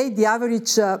 Today, the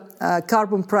average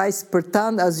carbon price per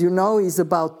ton, as you know, is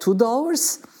about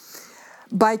 $2.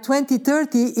 By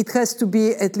 2030, it has to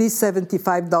be at least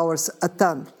 $75 a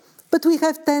ton. But we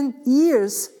have 10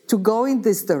 years to go in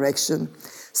this direction.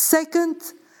 Second,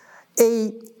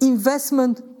 an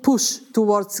investment push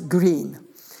towards green.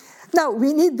 Now,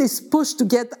 we need this push to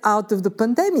get out of the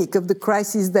pandemic, of the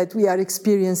crisis that we are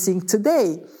experiencing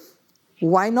today.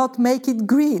 Why not make it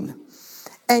green?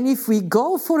 And if we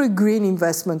go for a green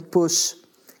investment push,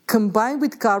 combined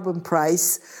with carbon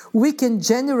price, we can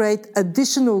generate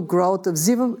additional growth of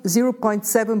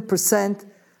 0.7%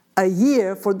 a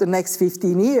year for the next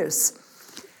 15 years,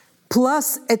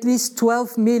 plus at least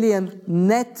 12 million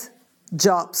net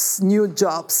jobs, new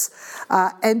jobs.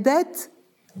 And that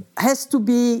has to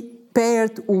be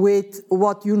paired with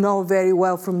what you know very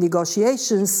well from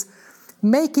negotiations,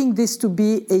 making this to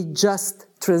be a just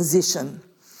transition.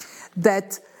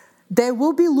 That there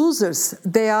will be losers.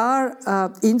 There are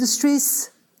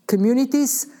industries,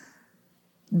 communities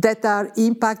that are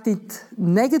impacted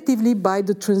negatively by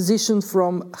the transition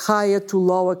from higher to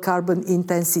lower carbon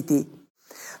intensity.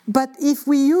 But if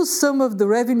we use some of the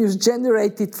revenues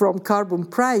generated from carbon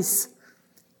price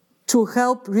to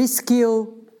help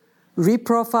reskill,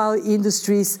 reprofile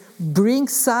industries, bring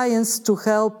science to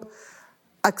help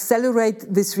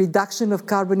accelerate this reduction of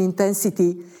carbon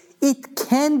intensity, it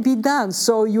can be done.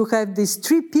 So you have these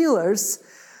three pillars,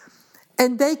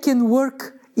 and they can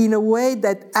work in a way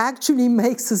that actually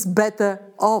makes us better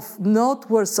off, not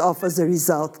worse off as a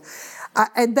result.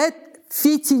 And that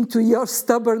fits into your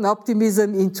stubborn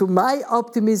optimism, into my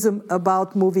optimism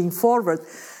about moving forward.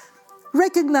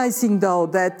 Recognizing, though,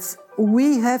 that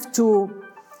we have to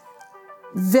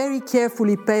very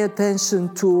carefully pay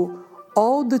attention to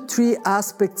all the three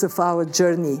aspects of our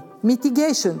journey.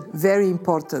 Mitigation, very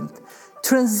important.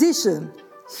 Transition,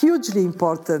 hugely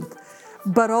important.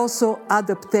 But also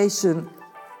adaptation,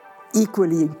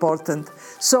 equally important.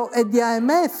 So at the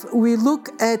IMF, we look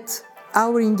at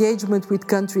our engagement with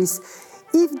countries.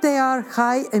 If they are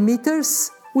high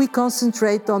emitters, we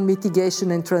concentrate on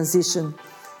mitigation and transition.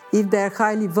 If they're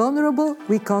highly vulnerable,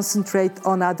 we concentrate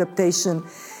on adaptation.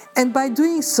 And by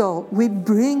doing so, we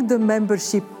bring the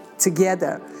membership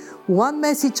together. One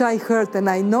message I heard, and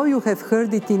I know you have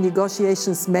heard it in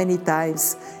negotiations many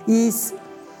times, is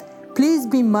please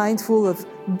be mindful of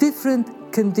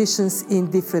different conditions in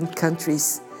different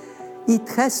countries. It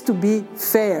has to be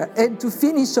fair. And to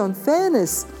finish on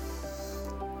fairness,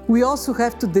 we also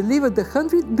have to deliver the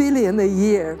 100 billion a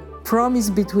year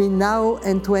promised between now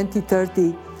and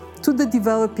 2030 to the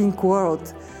developing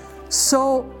world,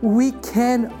 so we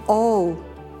can all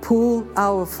pool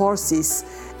our forces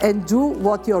and do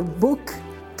what your book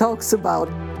talks about.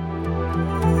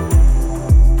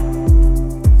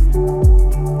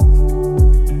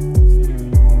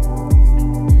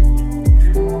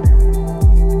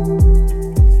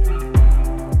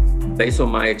 Based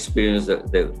on my experience,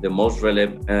 the most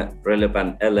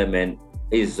relevant element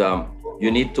is you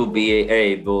need to be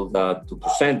able to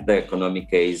present the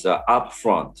economic case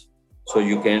upfront, so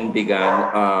you can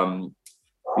begin.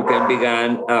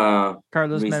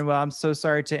 Carlos Manuel, I'm so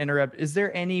sorry to interrupt. Is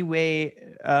there any way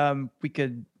we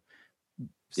could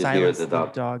silence the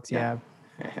dogs? Yeah.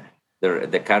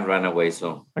 The cat ran away,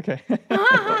 so. Okay.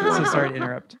 So sorry to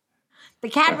interrupt. The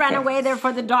cat ran away,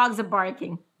 therefore the dogs are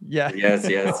barking. Yeah.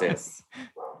 Yes.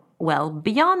 Well,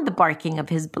 beyond the barking of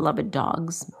his beloved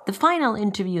dogs, the final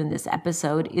interview in this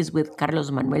episode is with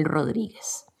Carlos Manuel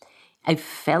Rodriguez, a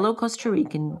fellow Costa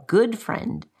Rican good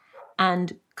friend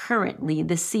and currently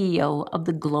the CEO of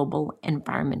the Global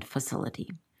Environment Facility.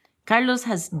 Carlos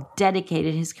has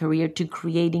dedicated his career to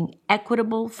creating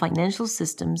equitable financial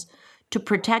systems to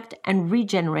protect and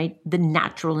regenerate the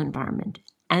natural environment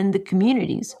and the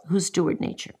communities who steward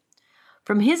nature.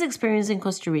 From his experience in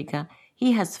Costa Rica,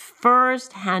 he has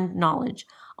first-hand knowledge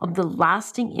of the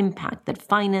lasting impact that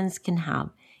finance can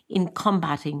have in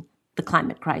combating the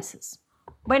climate crisis.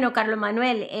 Bueno, Carlos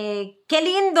Manuel, qué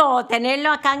lindo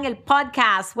tenerlo acá en el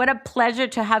podcast. What a pleasure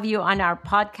to have you on our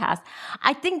podcast.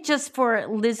 I think just for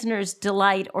listeners'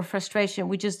 delight or frustration,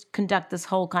 we just conduct this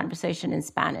whole conversation in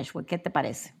Spanish. ¿Qué te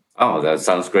parece? Oh, that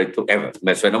sounds great to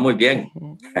me. Suena muy bien.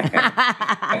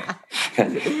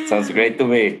 Sounds great to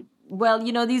me. Well,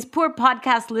 these poor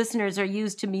podcast listeners are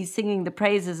used to me singing the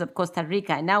praises of Costa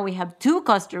Rica, and now we have two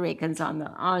Costa Ricans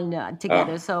on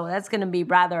together, so that's going to be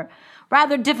rather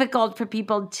difficult for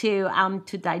people to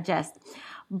digest.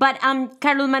 But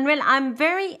Carlos Manuel, I'm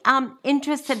very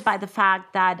interested by the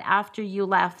fact that after you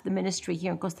left the ministry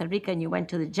here in Costa Rica and you went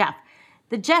to the GEF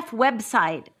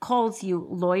website calls you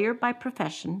lawyer by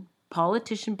profession,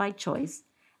 politician by choice,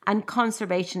 and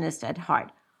conservationist at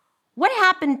heart. What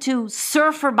happened to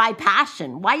surfer by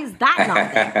passion? Why is that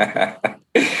not there?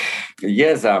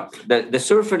 Yes, the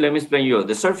surfer, let me explain you.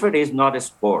 The surfer is not a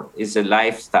sport. It's a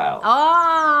lifestyle.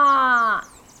 Oh,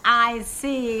 I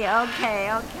see.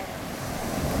 Okay.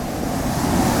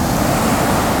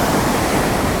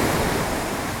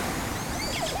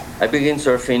 I began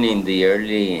surfing in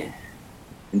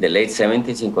the late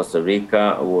 70s in Costa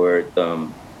Rica, where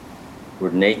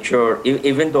nature,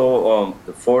 even though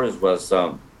the forest was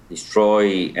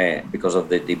destroyed because of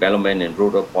the development and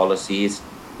rural policies,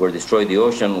 where destroyed, the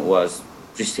ocean was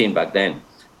pristine back then.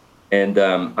 And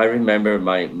I remember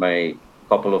my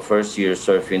couple of first years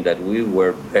surfing that we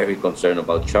were very concerned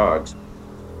about sharks.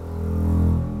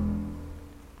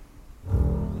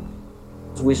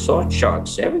 We saw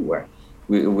sharks everywhere.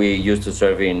 We used to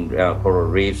surf in coral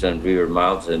reefs and river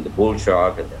mouths, and the bull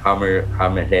shark and the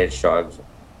hammerhead sharks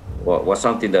was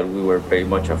something that we were very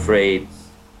much afraid.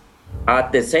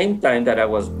 At the same time that I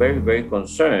was very, very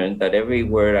concerned that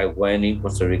everywhere I went in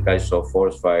Costa Rica, I saw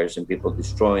forest fires and people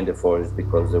destroying the forest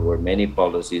because there were many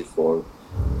policies for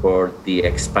the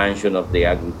expansion of the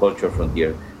agriculture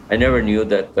frontier. I never knew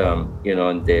that,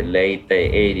 in the late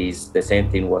 80s, the same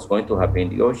thing was going to happen in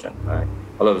the ocean.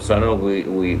 All of a sudden,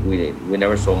 we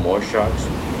never saw more sharks.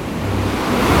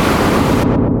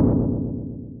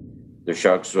 The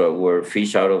sharks were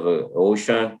fish out of the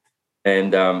ocean.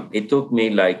 And it took me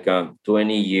like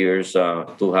 20 years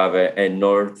to have a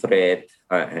north thread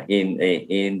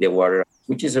in the water,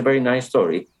 which is a very nice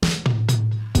story.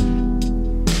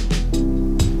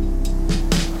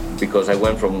 Because I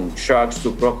went from sharks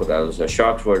to crocodiles. The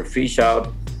sharks were fish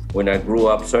out. When I grew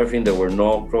up surfing, there were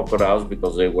no crocodiles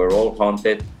because they were all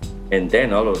hunted. And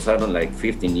then all of a sudden, like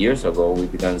 15 years ago, we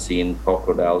began seeing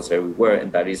crocodiles everywhere.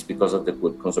 And that is because of the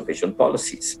good conservation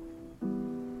policies.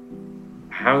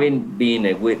 Having been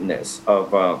a witness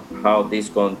of how this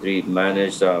country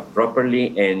managed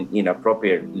properly and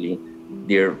inappropriately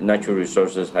their natural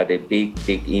resources had a big,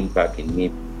 big impact in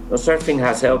me. Surfing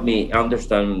has helped me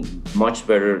understand much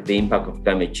better the impact of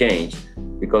climate change,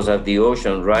 because as the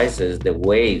ocean rises, the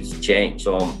waves change.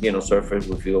 So, surfers,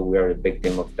 we feel we are a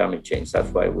victim of climate change. That's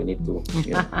why we need to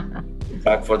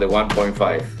back for the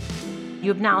 1.5.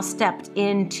 You've now stepped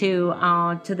into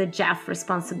to the GEF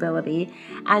responsibility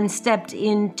and stepped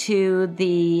into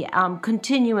the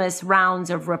continuous rounds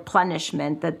of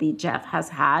replenishment that the GEF has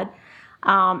had.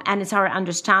 And it's our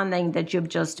understanding that you've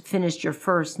just finished your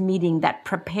first meeting that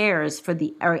prepares for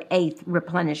the 8th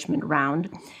replenishment round.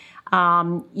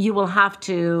 You will have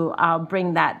to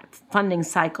bring that funding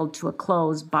cycle to a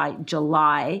close by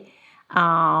July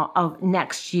of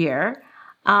next year.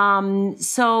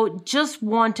 So just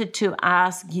wanted to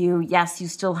ask you, yes, you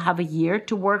still have a year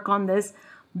to work on this,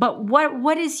 but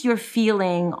what is your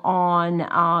feeling on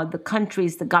the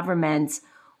country's, the government's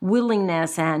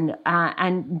willingness and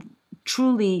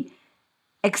truly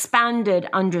expanded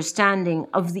understanding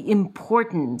of the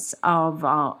importance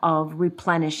of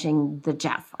replenishing the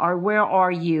GEF? Or where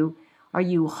are you? Are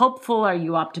you hopeful? Are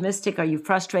you optimistic? Are you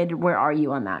frustrated? Where are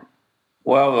you on that?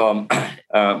 Well,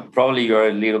 probably you're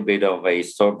a little bit of a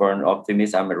stubborn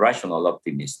optimist. I'm a rational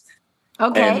optimist.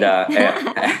 Okay.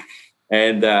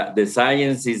 And the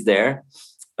science is there.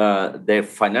 The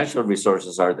financial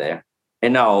resources are there.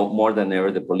 And now, more than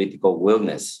ever, the political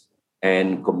willingness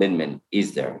and commitment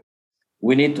is there.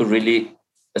 We need to really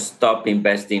stop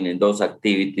investing in those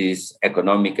activities,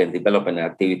 economic and development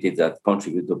activities that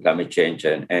contribute to climate change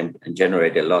and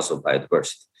generate a loss of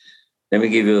biodiversity. Let me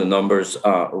give you the numbers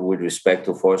with respect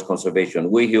to forest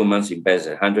conservation. We humans invest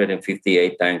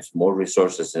 158 times more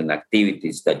resources in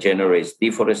activities that generates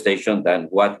deforestation than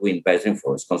what we invest in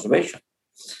forest conservation.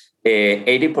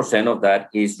 80% of that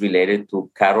is related to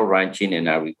cattle ranching and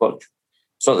agriculture.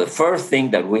 So the first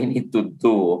thing that we need to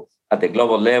do at the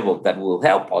global level that will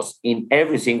help us in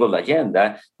every single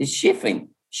agenda is shifting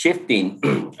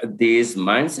this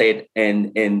mindset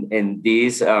and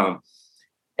this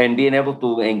and being able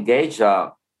to engage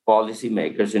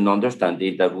policymakers in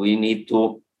understanding that we need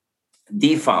to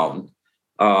defund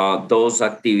those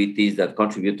activities that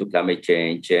contribute to climate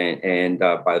change and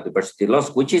biodiversity loss,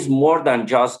 which is more than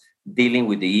just dealing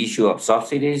with the issue of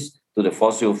subsidies to the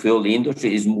fossil fuel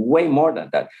industry is way more than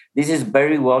that. This is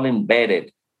very well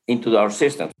embedded into our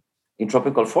system. In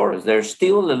tropical forests, there's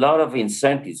still a lot of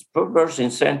incentives, perverse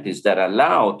incentives that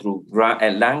allow through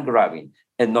land grabbing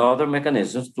and other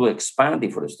mechanisms to expand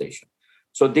deforestation.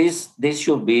 So this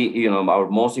should be, our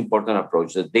most important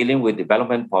approach, dealing with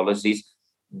development policies,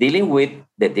 dealing with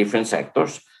the different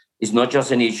sectors. It's not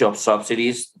just an issue of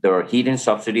subsidies. There are hidden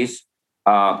subsidies,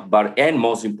 and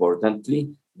most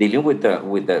importantly, dealing with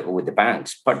the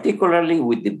banks, particularly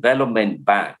with development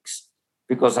banks.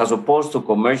 Because as opposed to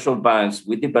commercial banks,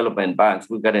 with development banks,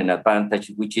 we've got an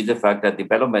advantage, which is the fact that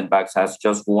development banks has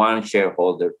just one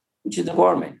shareholder, which is the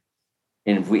government.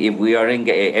 And if we are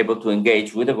able to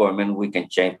engage with the government, we can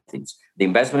change things. The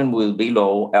investment will be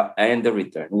low and the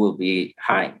return will be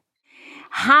high.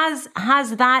 Has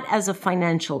that as a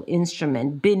financial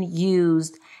instrument been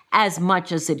used as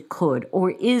much as it could?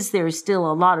 Or is there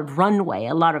still a lot of runway,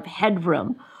 a lot of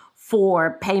headroom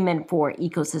for payment for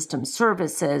ecosystem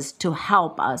services to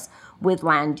help us with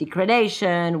land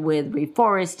degradation, with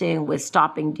reforesting, with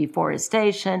stopping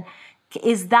deforestation?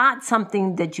 Is that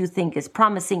something that you think is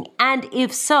promising? And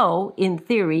if so, in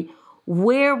theory,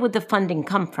 where would the funding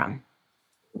come from?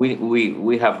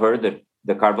 We have heard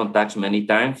the carbon tax many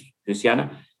times,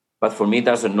 Christiana, but for me,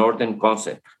 that's a northern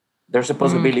concept. There's a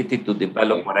possibility to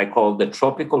develop what I call the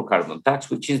tropical carbon tax,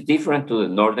 which is different to the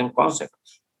northern concept.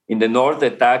 In the north,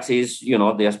 the tax is,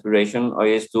 the aspiration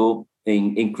is to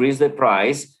increase the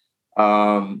price,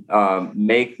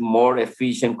 make more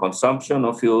efficient consumption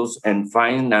of fuels, and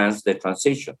finance the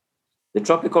transition. The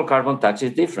tropical carbon tax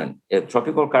is different. A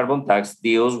tropical carbon tax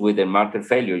deals with the market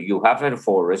failure. You have a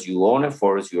forest, you own a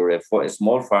forest, you're a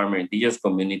small farmer, indigenous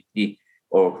community,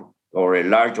 or a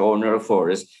large owner of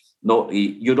forest. No,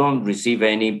 you don't receive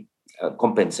any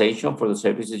compensation for the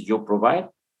services you provide.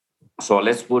 So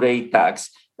let's put a tax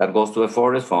that goes to a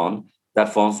forest fund.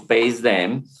 That fund pays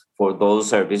them for those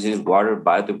services, water,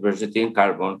 biodiversity, and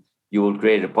carbon. You will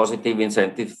create a positive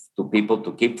incentive to people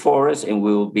to keep forests, and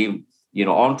we will be,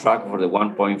 on track for the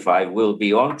 1.5. We'll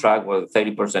be on track for the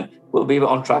 30%. We'll be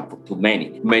on track to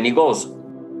many goals.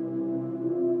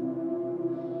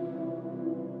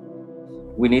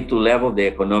 We need to level the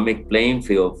economic playing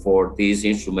field for this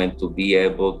instrument to be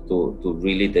able to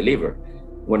really deliver.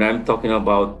 When I'm talking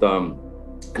about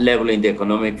leveling the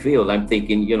economic field, I'm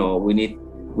thinking,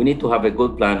 we need to have a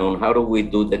good plan on how do we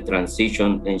do the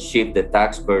transition and shift the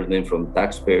tax burden from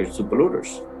taxpayers to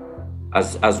polluters.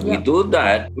 As we do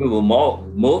that, we will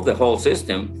move the whole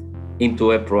system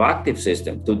into a proactive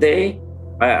system. Today,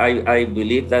 I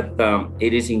believe that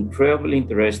it is incredibly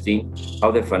interesting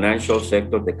how the financial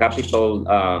sector, the capital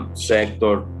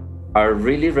sector, are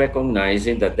really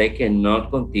recognizing that they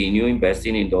cannot continue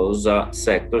investing in those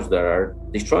sectors that are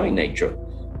destroying nature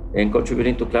and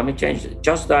contributing to climate change.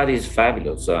 Just that is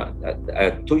fabulous.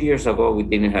 2 years ago, we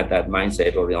didn't have that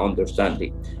mindset or the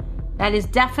understanding. That is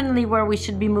definitely where we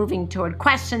should be moving toward.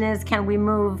 Question is, can we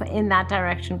move in that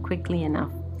direction quickly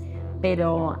enough?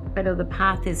 Pero the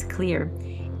path is clear.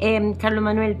 Carlos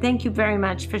Manuel, thank you very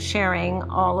much for sharing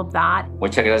all of that.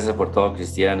 Muchas gracias por todo,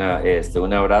 Cristiana.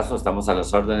 Un abrazo, estamos a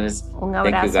las órdenes. Un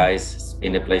abrazo. Thank you, guys. It's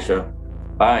been a pleasure.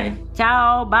 Bye.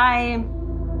 Ciao, bye.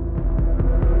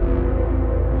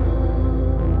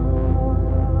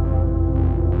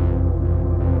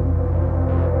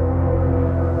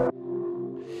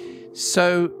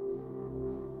 So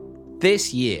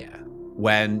this year,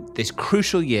 when this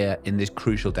crucial year in this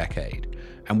crucial decade,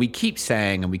 and we keep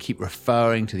saying and we keep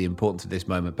referring to the importance of this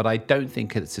moment, but I don't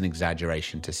think it's an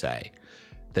exaggeration to say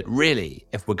that really,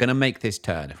 if we're going to make this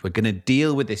turn, if we're going to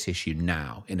deal with this issue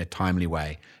now in a timely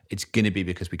way, it's going to be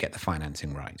because we get the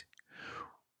financing right.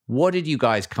 What did you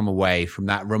guys come away from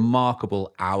that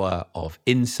remarkable hour of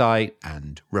insight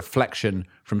and reflection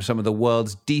from some of the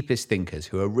world's deepest thinkers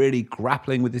who are really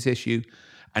grappling with this issue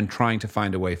and trying to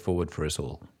find a way forward for us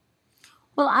all?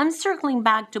 Well, I'm circling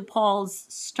back to Paul's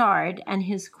start and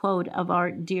his quote of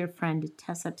our dear friend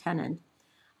Tessa Tennant,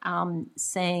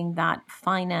 saying that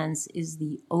finance is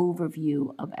the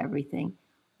overview of everything,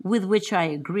 with which I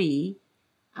agree.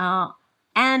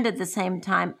 And at the same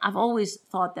time, I've always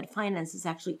thought that finance is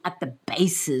actually at the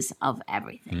basis of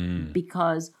everything,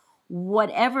 because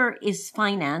whatever is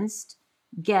financed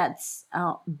gets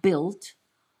built.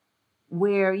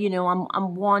 Where,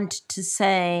 I'm wont to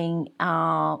saying,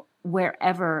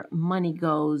 wherever money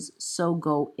goes, so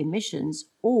go emissions,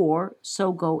 or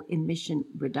so go emission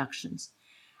reductions.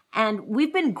 And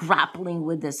we've been grappling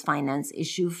with this finance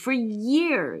issue for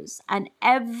years. And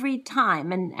every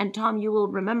time, and Tom, you will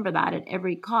remember that at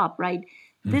every COP, right?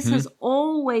 This has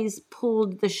always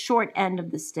pulled the short end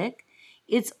of the stick.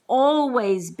 It's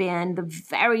always been the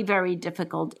very, very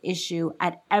difficult issue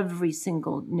at every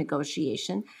single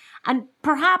negotiation. And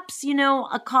perhaps,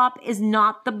 a COP is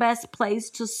not the best place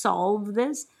to solve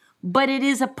this, but it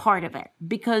is a part of it,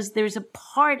 because there's a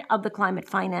part of the climate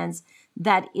finance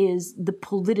that is the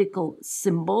political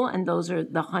symbol, and those are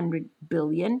the 100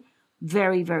 billion,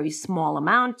 very, very small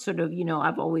amount. Sort of,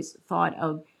 I've always thought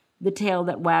of the tail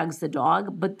that wags the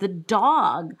dog, but the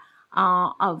dog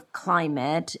of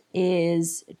climate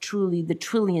is truly the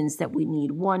trillions that we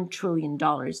need, $1 trillion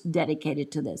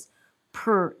dedicated to this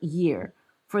per year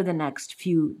for the next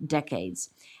few decades.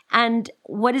 And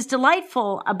what is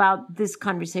delightful about this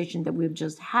conversation that we've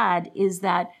just had is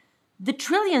that the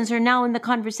trillions are now in the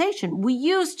conversation. We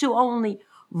used to only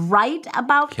write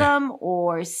about them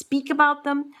or speak about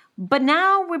them, but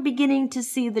now we're beginning to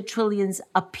see the trillions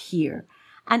appear.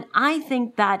 And I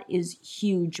think that is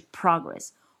huge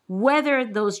progress. Whether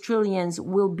those trillions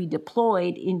will be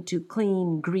deployed into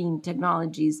clean, green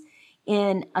technologies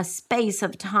in a space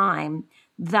of time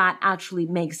that actually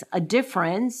makes a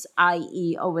difference,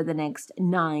 i.e. over the next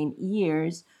 9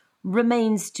 years,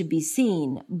 remains to be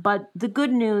seen. But the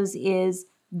good news is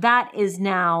that is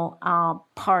now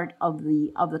part of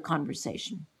the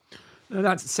conversation.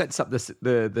 That sets up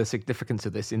the significance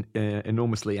of this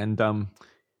enormously. And,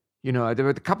 there were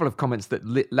a couple of comments that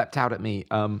leapt out at me.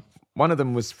 One of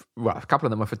them was, a couple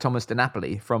of them were for Thomas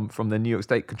DiNapoli from the New York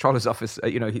State Comptroller's Office.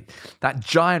 That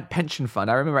giant pension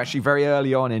fund. I remember actually very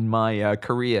early on in my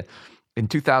career, in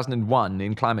 2001,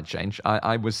 in climate change,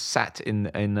 I was sat in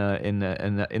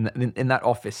that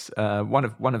office,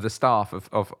 one of the staff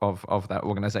of that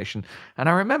organization, and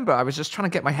I remember I was just trying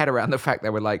to get my head around the fact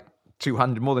there were like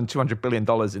more than $200 billion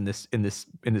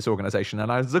in this organization,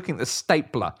 and I was looking at the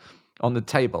stapler on the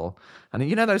table, and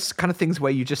those kind of things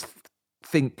where you just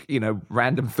think,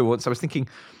 random thoughts. I was thinking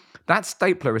that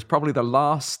stapler is probably the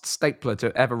last stapler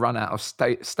to ever run out of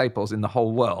staples in the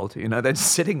whole world. They're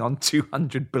sitting on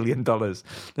 $200 billion.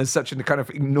 There's such a kind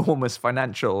of enormous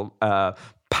financial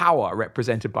power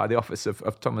represented by the office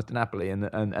of Thomas DiNapoli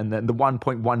and then the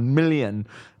 1.1 million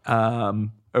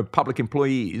public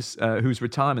employees whose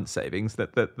retirement savings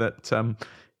that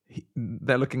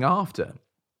they're looking after.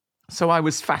 So I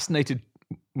was fascinated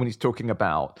when he's talking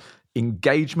about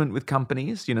engagement with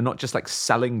companies, not just like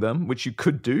selling them, which you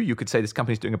could do. You could say this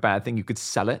company's doing a bad thing. You could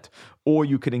sell it, or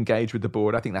you could engage with the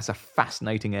board. I think that's a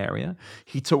fascinating area.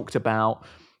 He talked about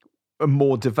a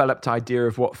more developed idea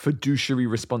of what fiduciary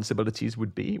responsibilities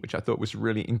would be, which I thought was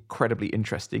really incredibly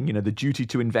interesting. The duty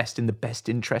to invest in the best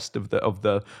interest of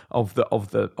the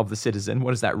citizen.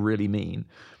 What does that really mean?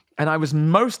 And I was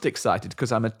most excited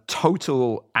because I'm a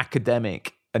total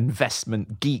academic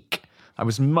investment geek. I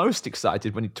was most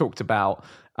excited when he talked about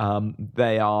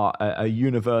they are a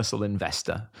universal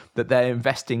investor, that they're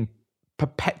investing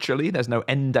perpetually. There's no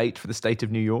end date for the state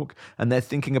of New York, and they're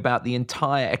thinking about the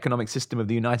entire economic system of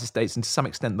the United States and to some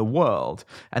extent the world,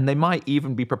 and they might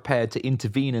even be prepared to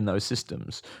intervene in those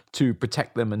systems to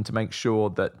protect them and to make sure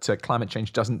that climate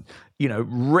change doesn't,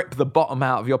 rip the bottom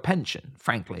out of your pension,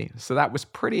 frankly. So that was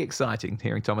pretty exciting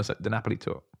hearing Thomas DiNapoli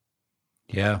talk.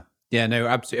 Yeah, no,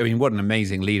 absolutely. I mean, what an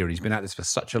amazing leader. He's been at this for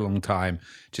such a long time,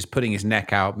 just putting his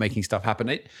neck out, making stuff happen.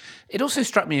 It also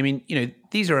struck me, I mean,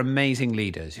 these are amazing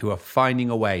leaders who are finding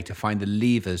a way to find the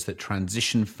levers that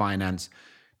transition finance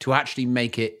to actually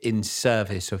make it in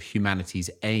service of humanity's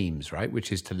aims, right?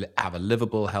 Which is to have a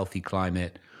livable, healthy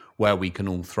climate where we can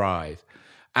all thrive.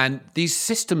 And these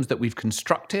systems that we've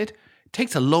constructed, it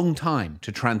takes a long time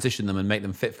to transition them and make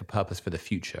them fit for purpose for the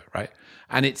future, right?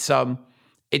 And it's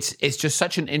just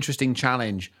such an interesting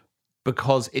challenge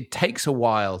because it takes a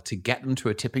while to get them to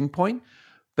a tipping point,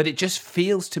 but it just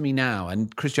feels to me now,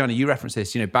 and Christiana, you referenced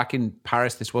this, back in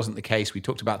Paris, this wasn't the case. We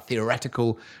talked about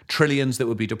theoretical trillions that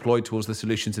would be deployed towards the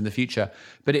solutions in the future,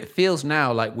 but it feels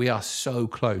now like we are so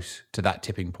close to that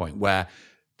tipping point where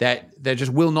there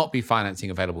just will not be financing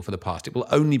available for the past. It will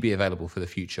only be available for the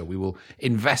future. We will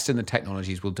invest in the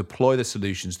technologies, we'll deploy the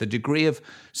solutions, the degree of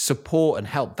support and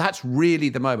help. That's really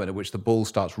the moment at which the ball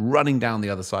starts running down the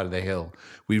other side of the hill.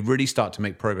 We really start to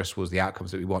make progress towards the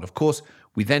outcomes that we want. Of course,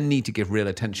 we then need to give real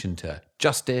attention to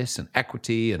justice and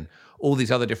equity and all these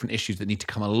other different issues that need to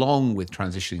come along with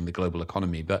transitioning the global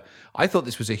economy. But I thought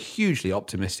this was a hugely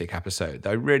optimistic episode.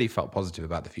 I really felt positive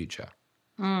about the future.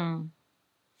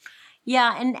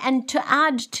 Yeah, and to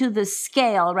add to the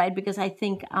scale, right? Because I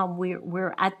think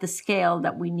we're at the scale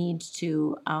that we need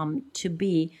to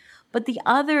be. But the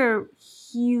other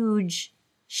huge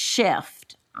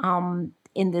shift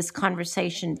in this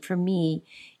conversation for me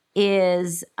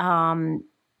is not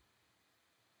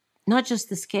just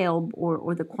the scale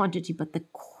or the quantity, but the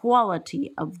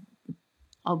quality of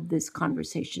of this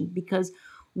conversation because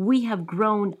we have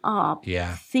grown up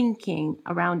thinking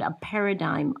around a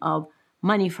paradigm of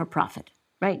money for profit,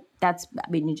 right?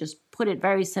 You just put it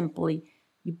very simply.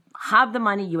 You have the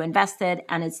money, you invest it,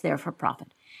 and it's there for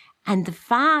profit. And the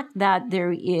fact that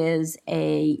there is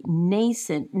a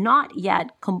nascent, not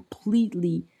yet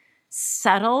completely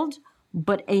settled,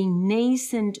 but a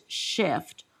nascent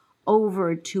shift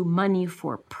over to money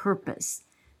for purpose,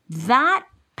 that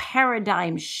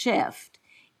paradigm shift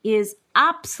is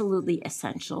absolutely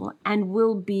essential and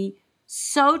will be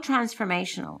so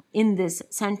transformational in this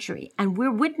century. And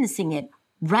we're witnessing it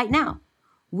right now.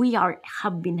 We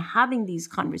have been having these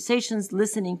conversations,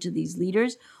 listening to these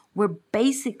leaders, where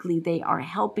basically they are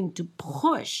helping to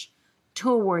push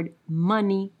toward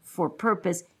money for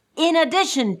purpose in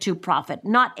addition to profit,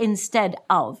 not instead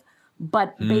of,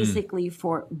 but basically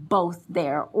for both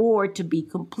there, or to be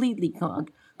completely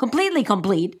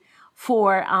complete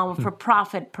for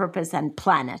profit, purpose, and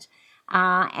planet.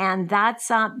 And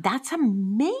that's a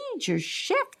major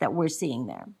shift that we're seeing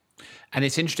there. And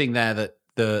it's interesting there that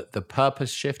the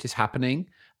purpose shift is happening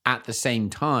at the same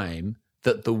time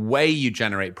that the way you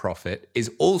generate profit is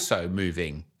also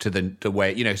moving to the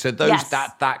way, so those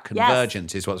that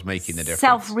convergence is what's making the difference.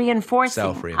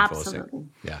 Self-reinforcing. Absolutely.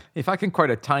 Yeah. If I can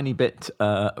quote a tiny bit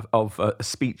of a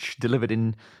speech delivered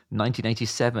in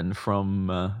 1987 from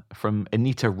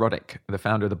Anita Roddick, the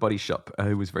founder of The Body Shop,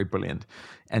 who was very brilliant.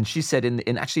 And she said in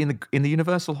the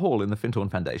Universal Hall in the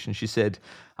Fintorn Foundation, she said,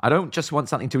 "I don't just want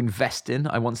something to invest in,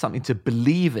 I want something to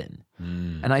believe in."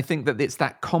 And I think that it's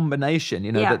that combination,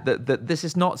 that this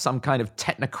is not some kind of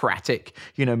technocratic,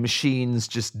 machines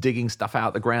just digging stuff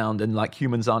out the ground and like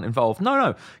humans aren't involved.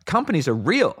 No, companies are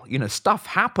real. Stuff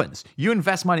happens. You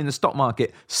invest money in the stock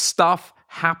market, stuff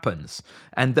happens,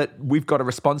 and that we've got a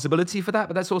responsibility for that,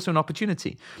 but that's also an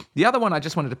opportunity. The other one I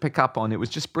just wanted to pick up on, it was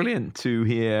just brilliant to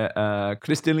hear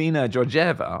Kristalina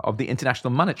Georgieva of the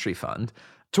International Monetary Fund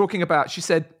talking about, she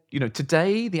said,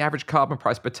 today the average carbon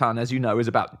price per ton, as you know, is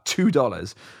about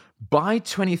 $2. By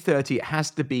 2030, it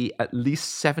has to be at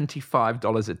least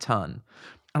 $75 a ton.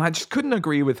 And I just couldn't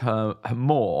agree with her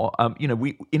more.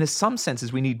 We, in some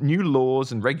senses, we need new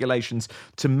laws and regulations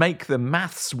to make the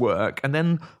maths work, and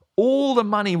then all the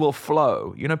money will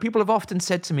flow. People have often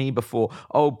said to me before,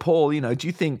 "Oh, Paul, do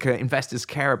you think investors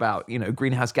care about,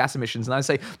 greenhouse gas emissions?" And I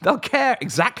say, they'll care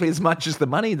exactly as much as the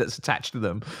money that's attached to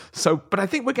them. But I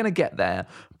think we're going to get there.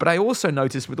 But I also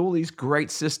noticed with all these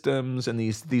great systems and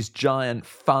these giant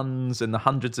funds and the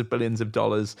hundreds of billions of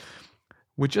dollars,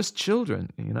 we're just children,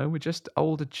 we're just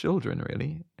older children,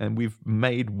 really. And we've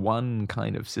made one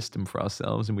kind of system for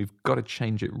ourselves, and we've got to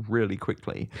change it really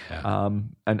quickly. Yeah.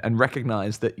 And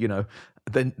recognize that,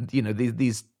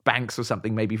 these banks or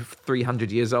something may be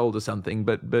 300 years old or something,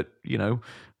 but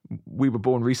we were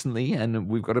born recently and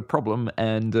we've got a problem.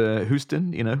 And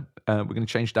Houston, we're going to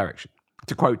change direction.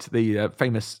 To quote the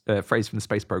famous phrase from the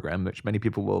space program, which many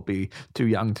people will be too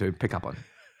young to pick up on.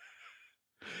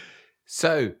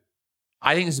 So,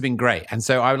 I think this has been great. And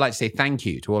so I would like to say thank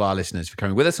you to all our listeners for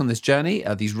coming with us on this journey.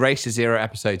 These Race to Zero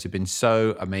episodes have been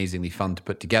so amazingly fun to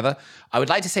put together. I would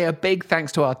like to say a big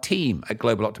thanks to our team at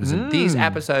Global Optimism. These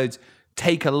episodes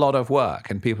take a lot of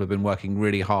work, and people have been working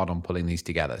really hard on pulling these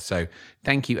together. So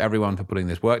thank you, everyone, for putting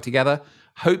this work together.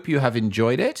 Hope you have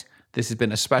enjoyed it. This has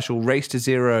been a special Race to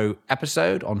Zero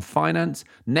episode on finance.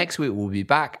 Next week, we'll be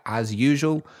back as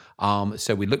usual.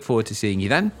 So we look forward to seeing you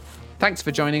then. Thanks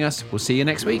for joining us. We'll see you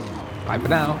next week. Bye for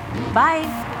now. Bye.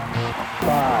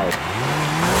 5,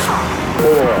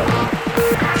 4,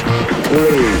 3,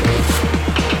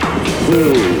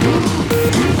 2,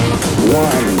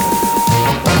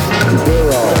 1,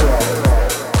 0.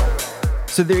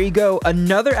 So there you go.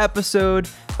 Another episode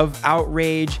of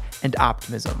Outrage and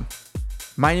Optimism.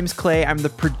 My name is Clay. I'm the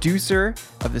producer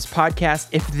of this podcast.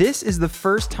 If this is the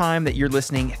first time that you're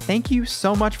listening, thank you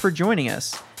so much for joining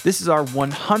us. This is our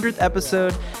 100th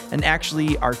episode, and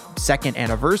actually our second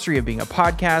anniversary of being a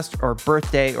podcast, or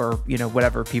birthday, or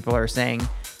whatever people are saying.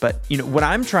 But what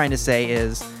I'm trying to say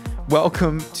is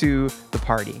welcome to the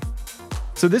party.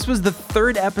 So this was the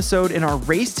third episode in our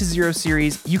Race to Zero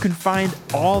series. You can find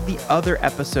all the other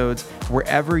episodes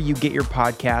wherever you get your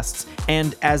podcasts.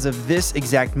 And as of this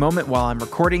exact moment, while I'm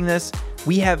recording this,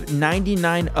 we have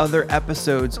 99 other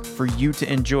episodes for you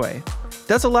to enjoy.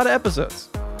 That's a lot of episodes.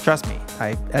 Trust me,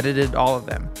 I edited all of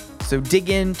them. So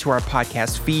dig into our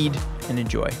podcast feed and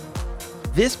enjoy.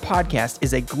 This podcast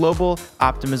is a Global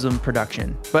Optimism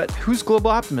production. But who's Global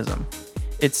Optimism?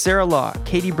 It's Sarah Law,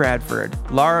 Katie Bradford,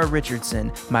 Laura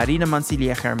Richardson, Marina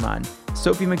Mancilia-German,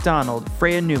 Sophie McDonald,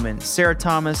 Freya Newman, Sarah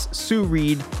Thomas, Sue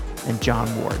Reed, and John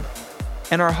Ward.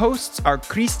 And our hosts are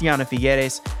Cristiana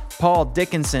Figueres, Paul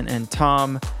Dickinson, and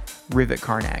Tom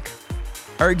Rivett-Carnac.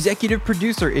 Our executive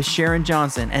producer is Sharon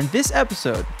Johnson, and this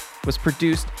episode was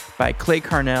produced by Clay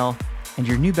Carnell and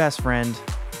your new best friend,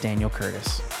 Daniel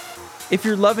Curtis. If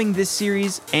you're loving this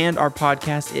series and our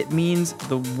podcast, it means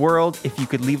the world if you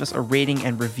could leave us a rating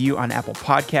and review on Apple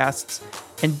Podcasts.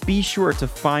 And be sure to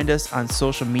find us on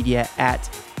social media at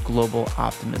Global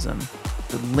Optimism.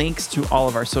 The links to all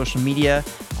of our social media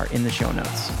are in the show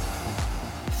notes.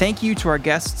 Thank you to our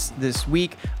guests this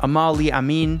week, Amal Lee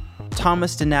Amin,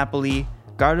 Thomas DiNapoli,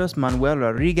 Carlos Manuel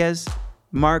Rodriguez,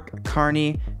 Mark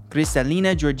Carney,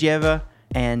 Kristalina Georgieva,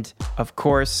 and, of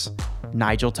course,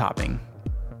 Nigel Topping.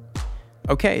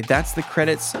 Okay, that's the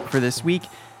credits for this week.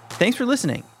 Thanks for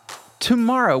listening.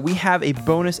 Tomorrow, we have a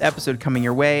bonus episode coming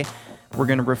your way. We're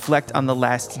going to reflect on the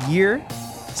last year,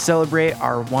 celebrate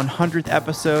our 100th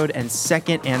episode and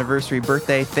second anniversary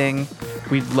birthday thing.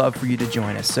 We'd love for you to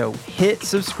join us. So hit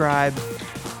subscribe,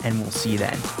 and we'll see you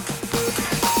then.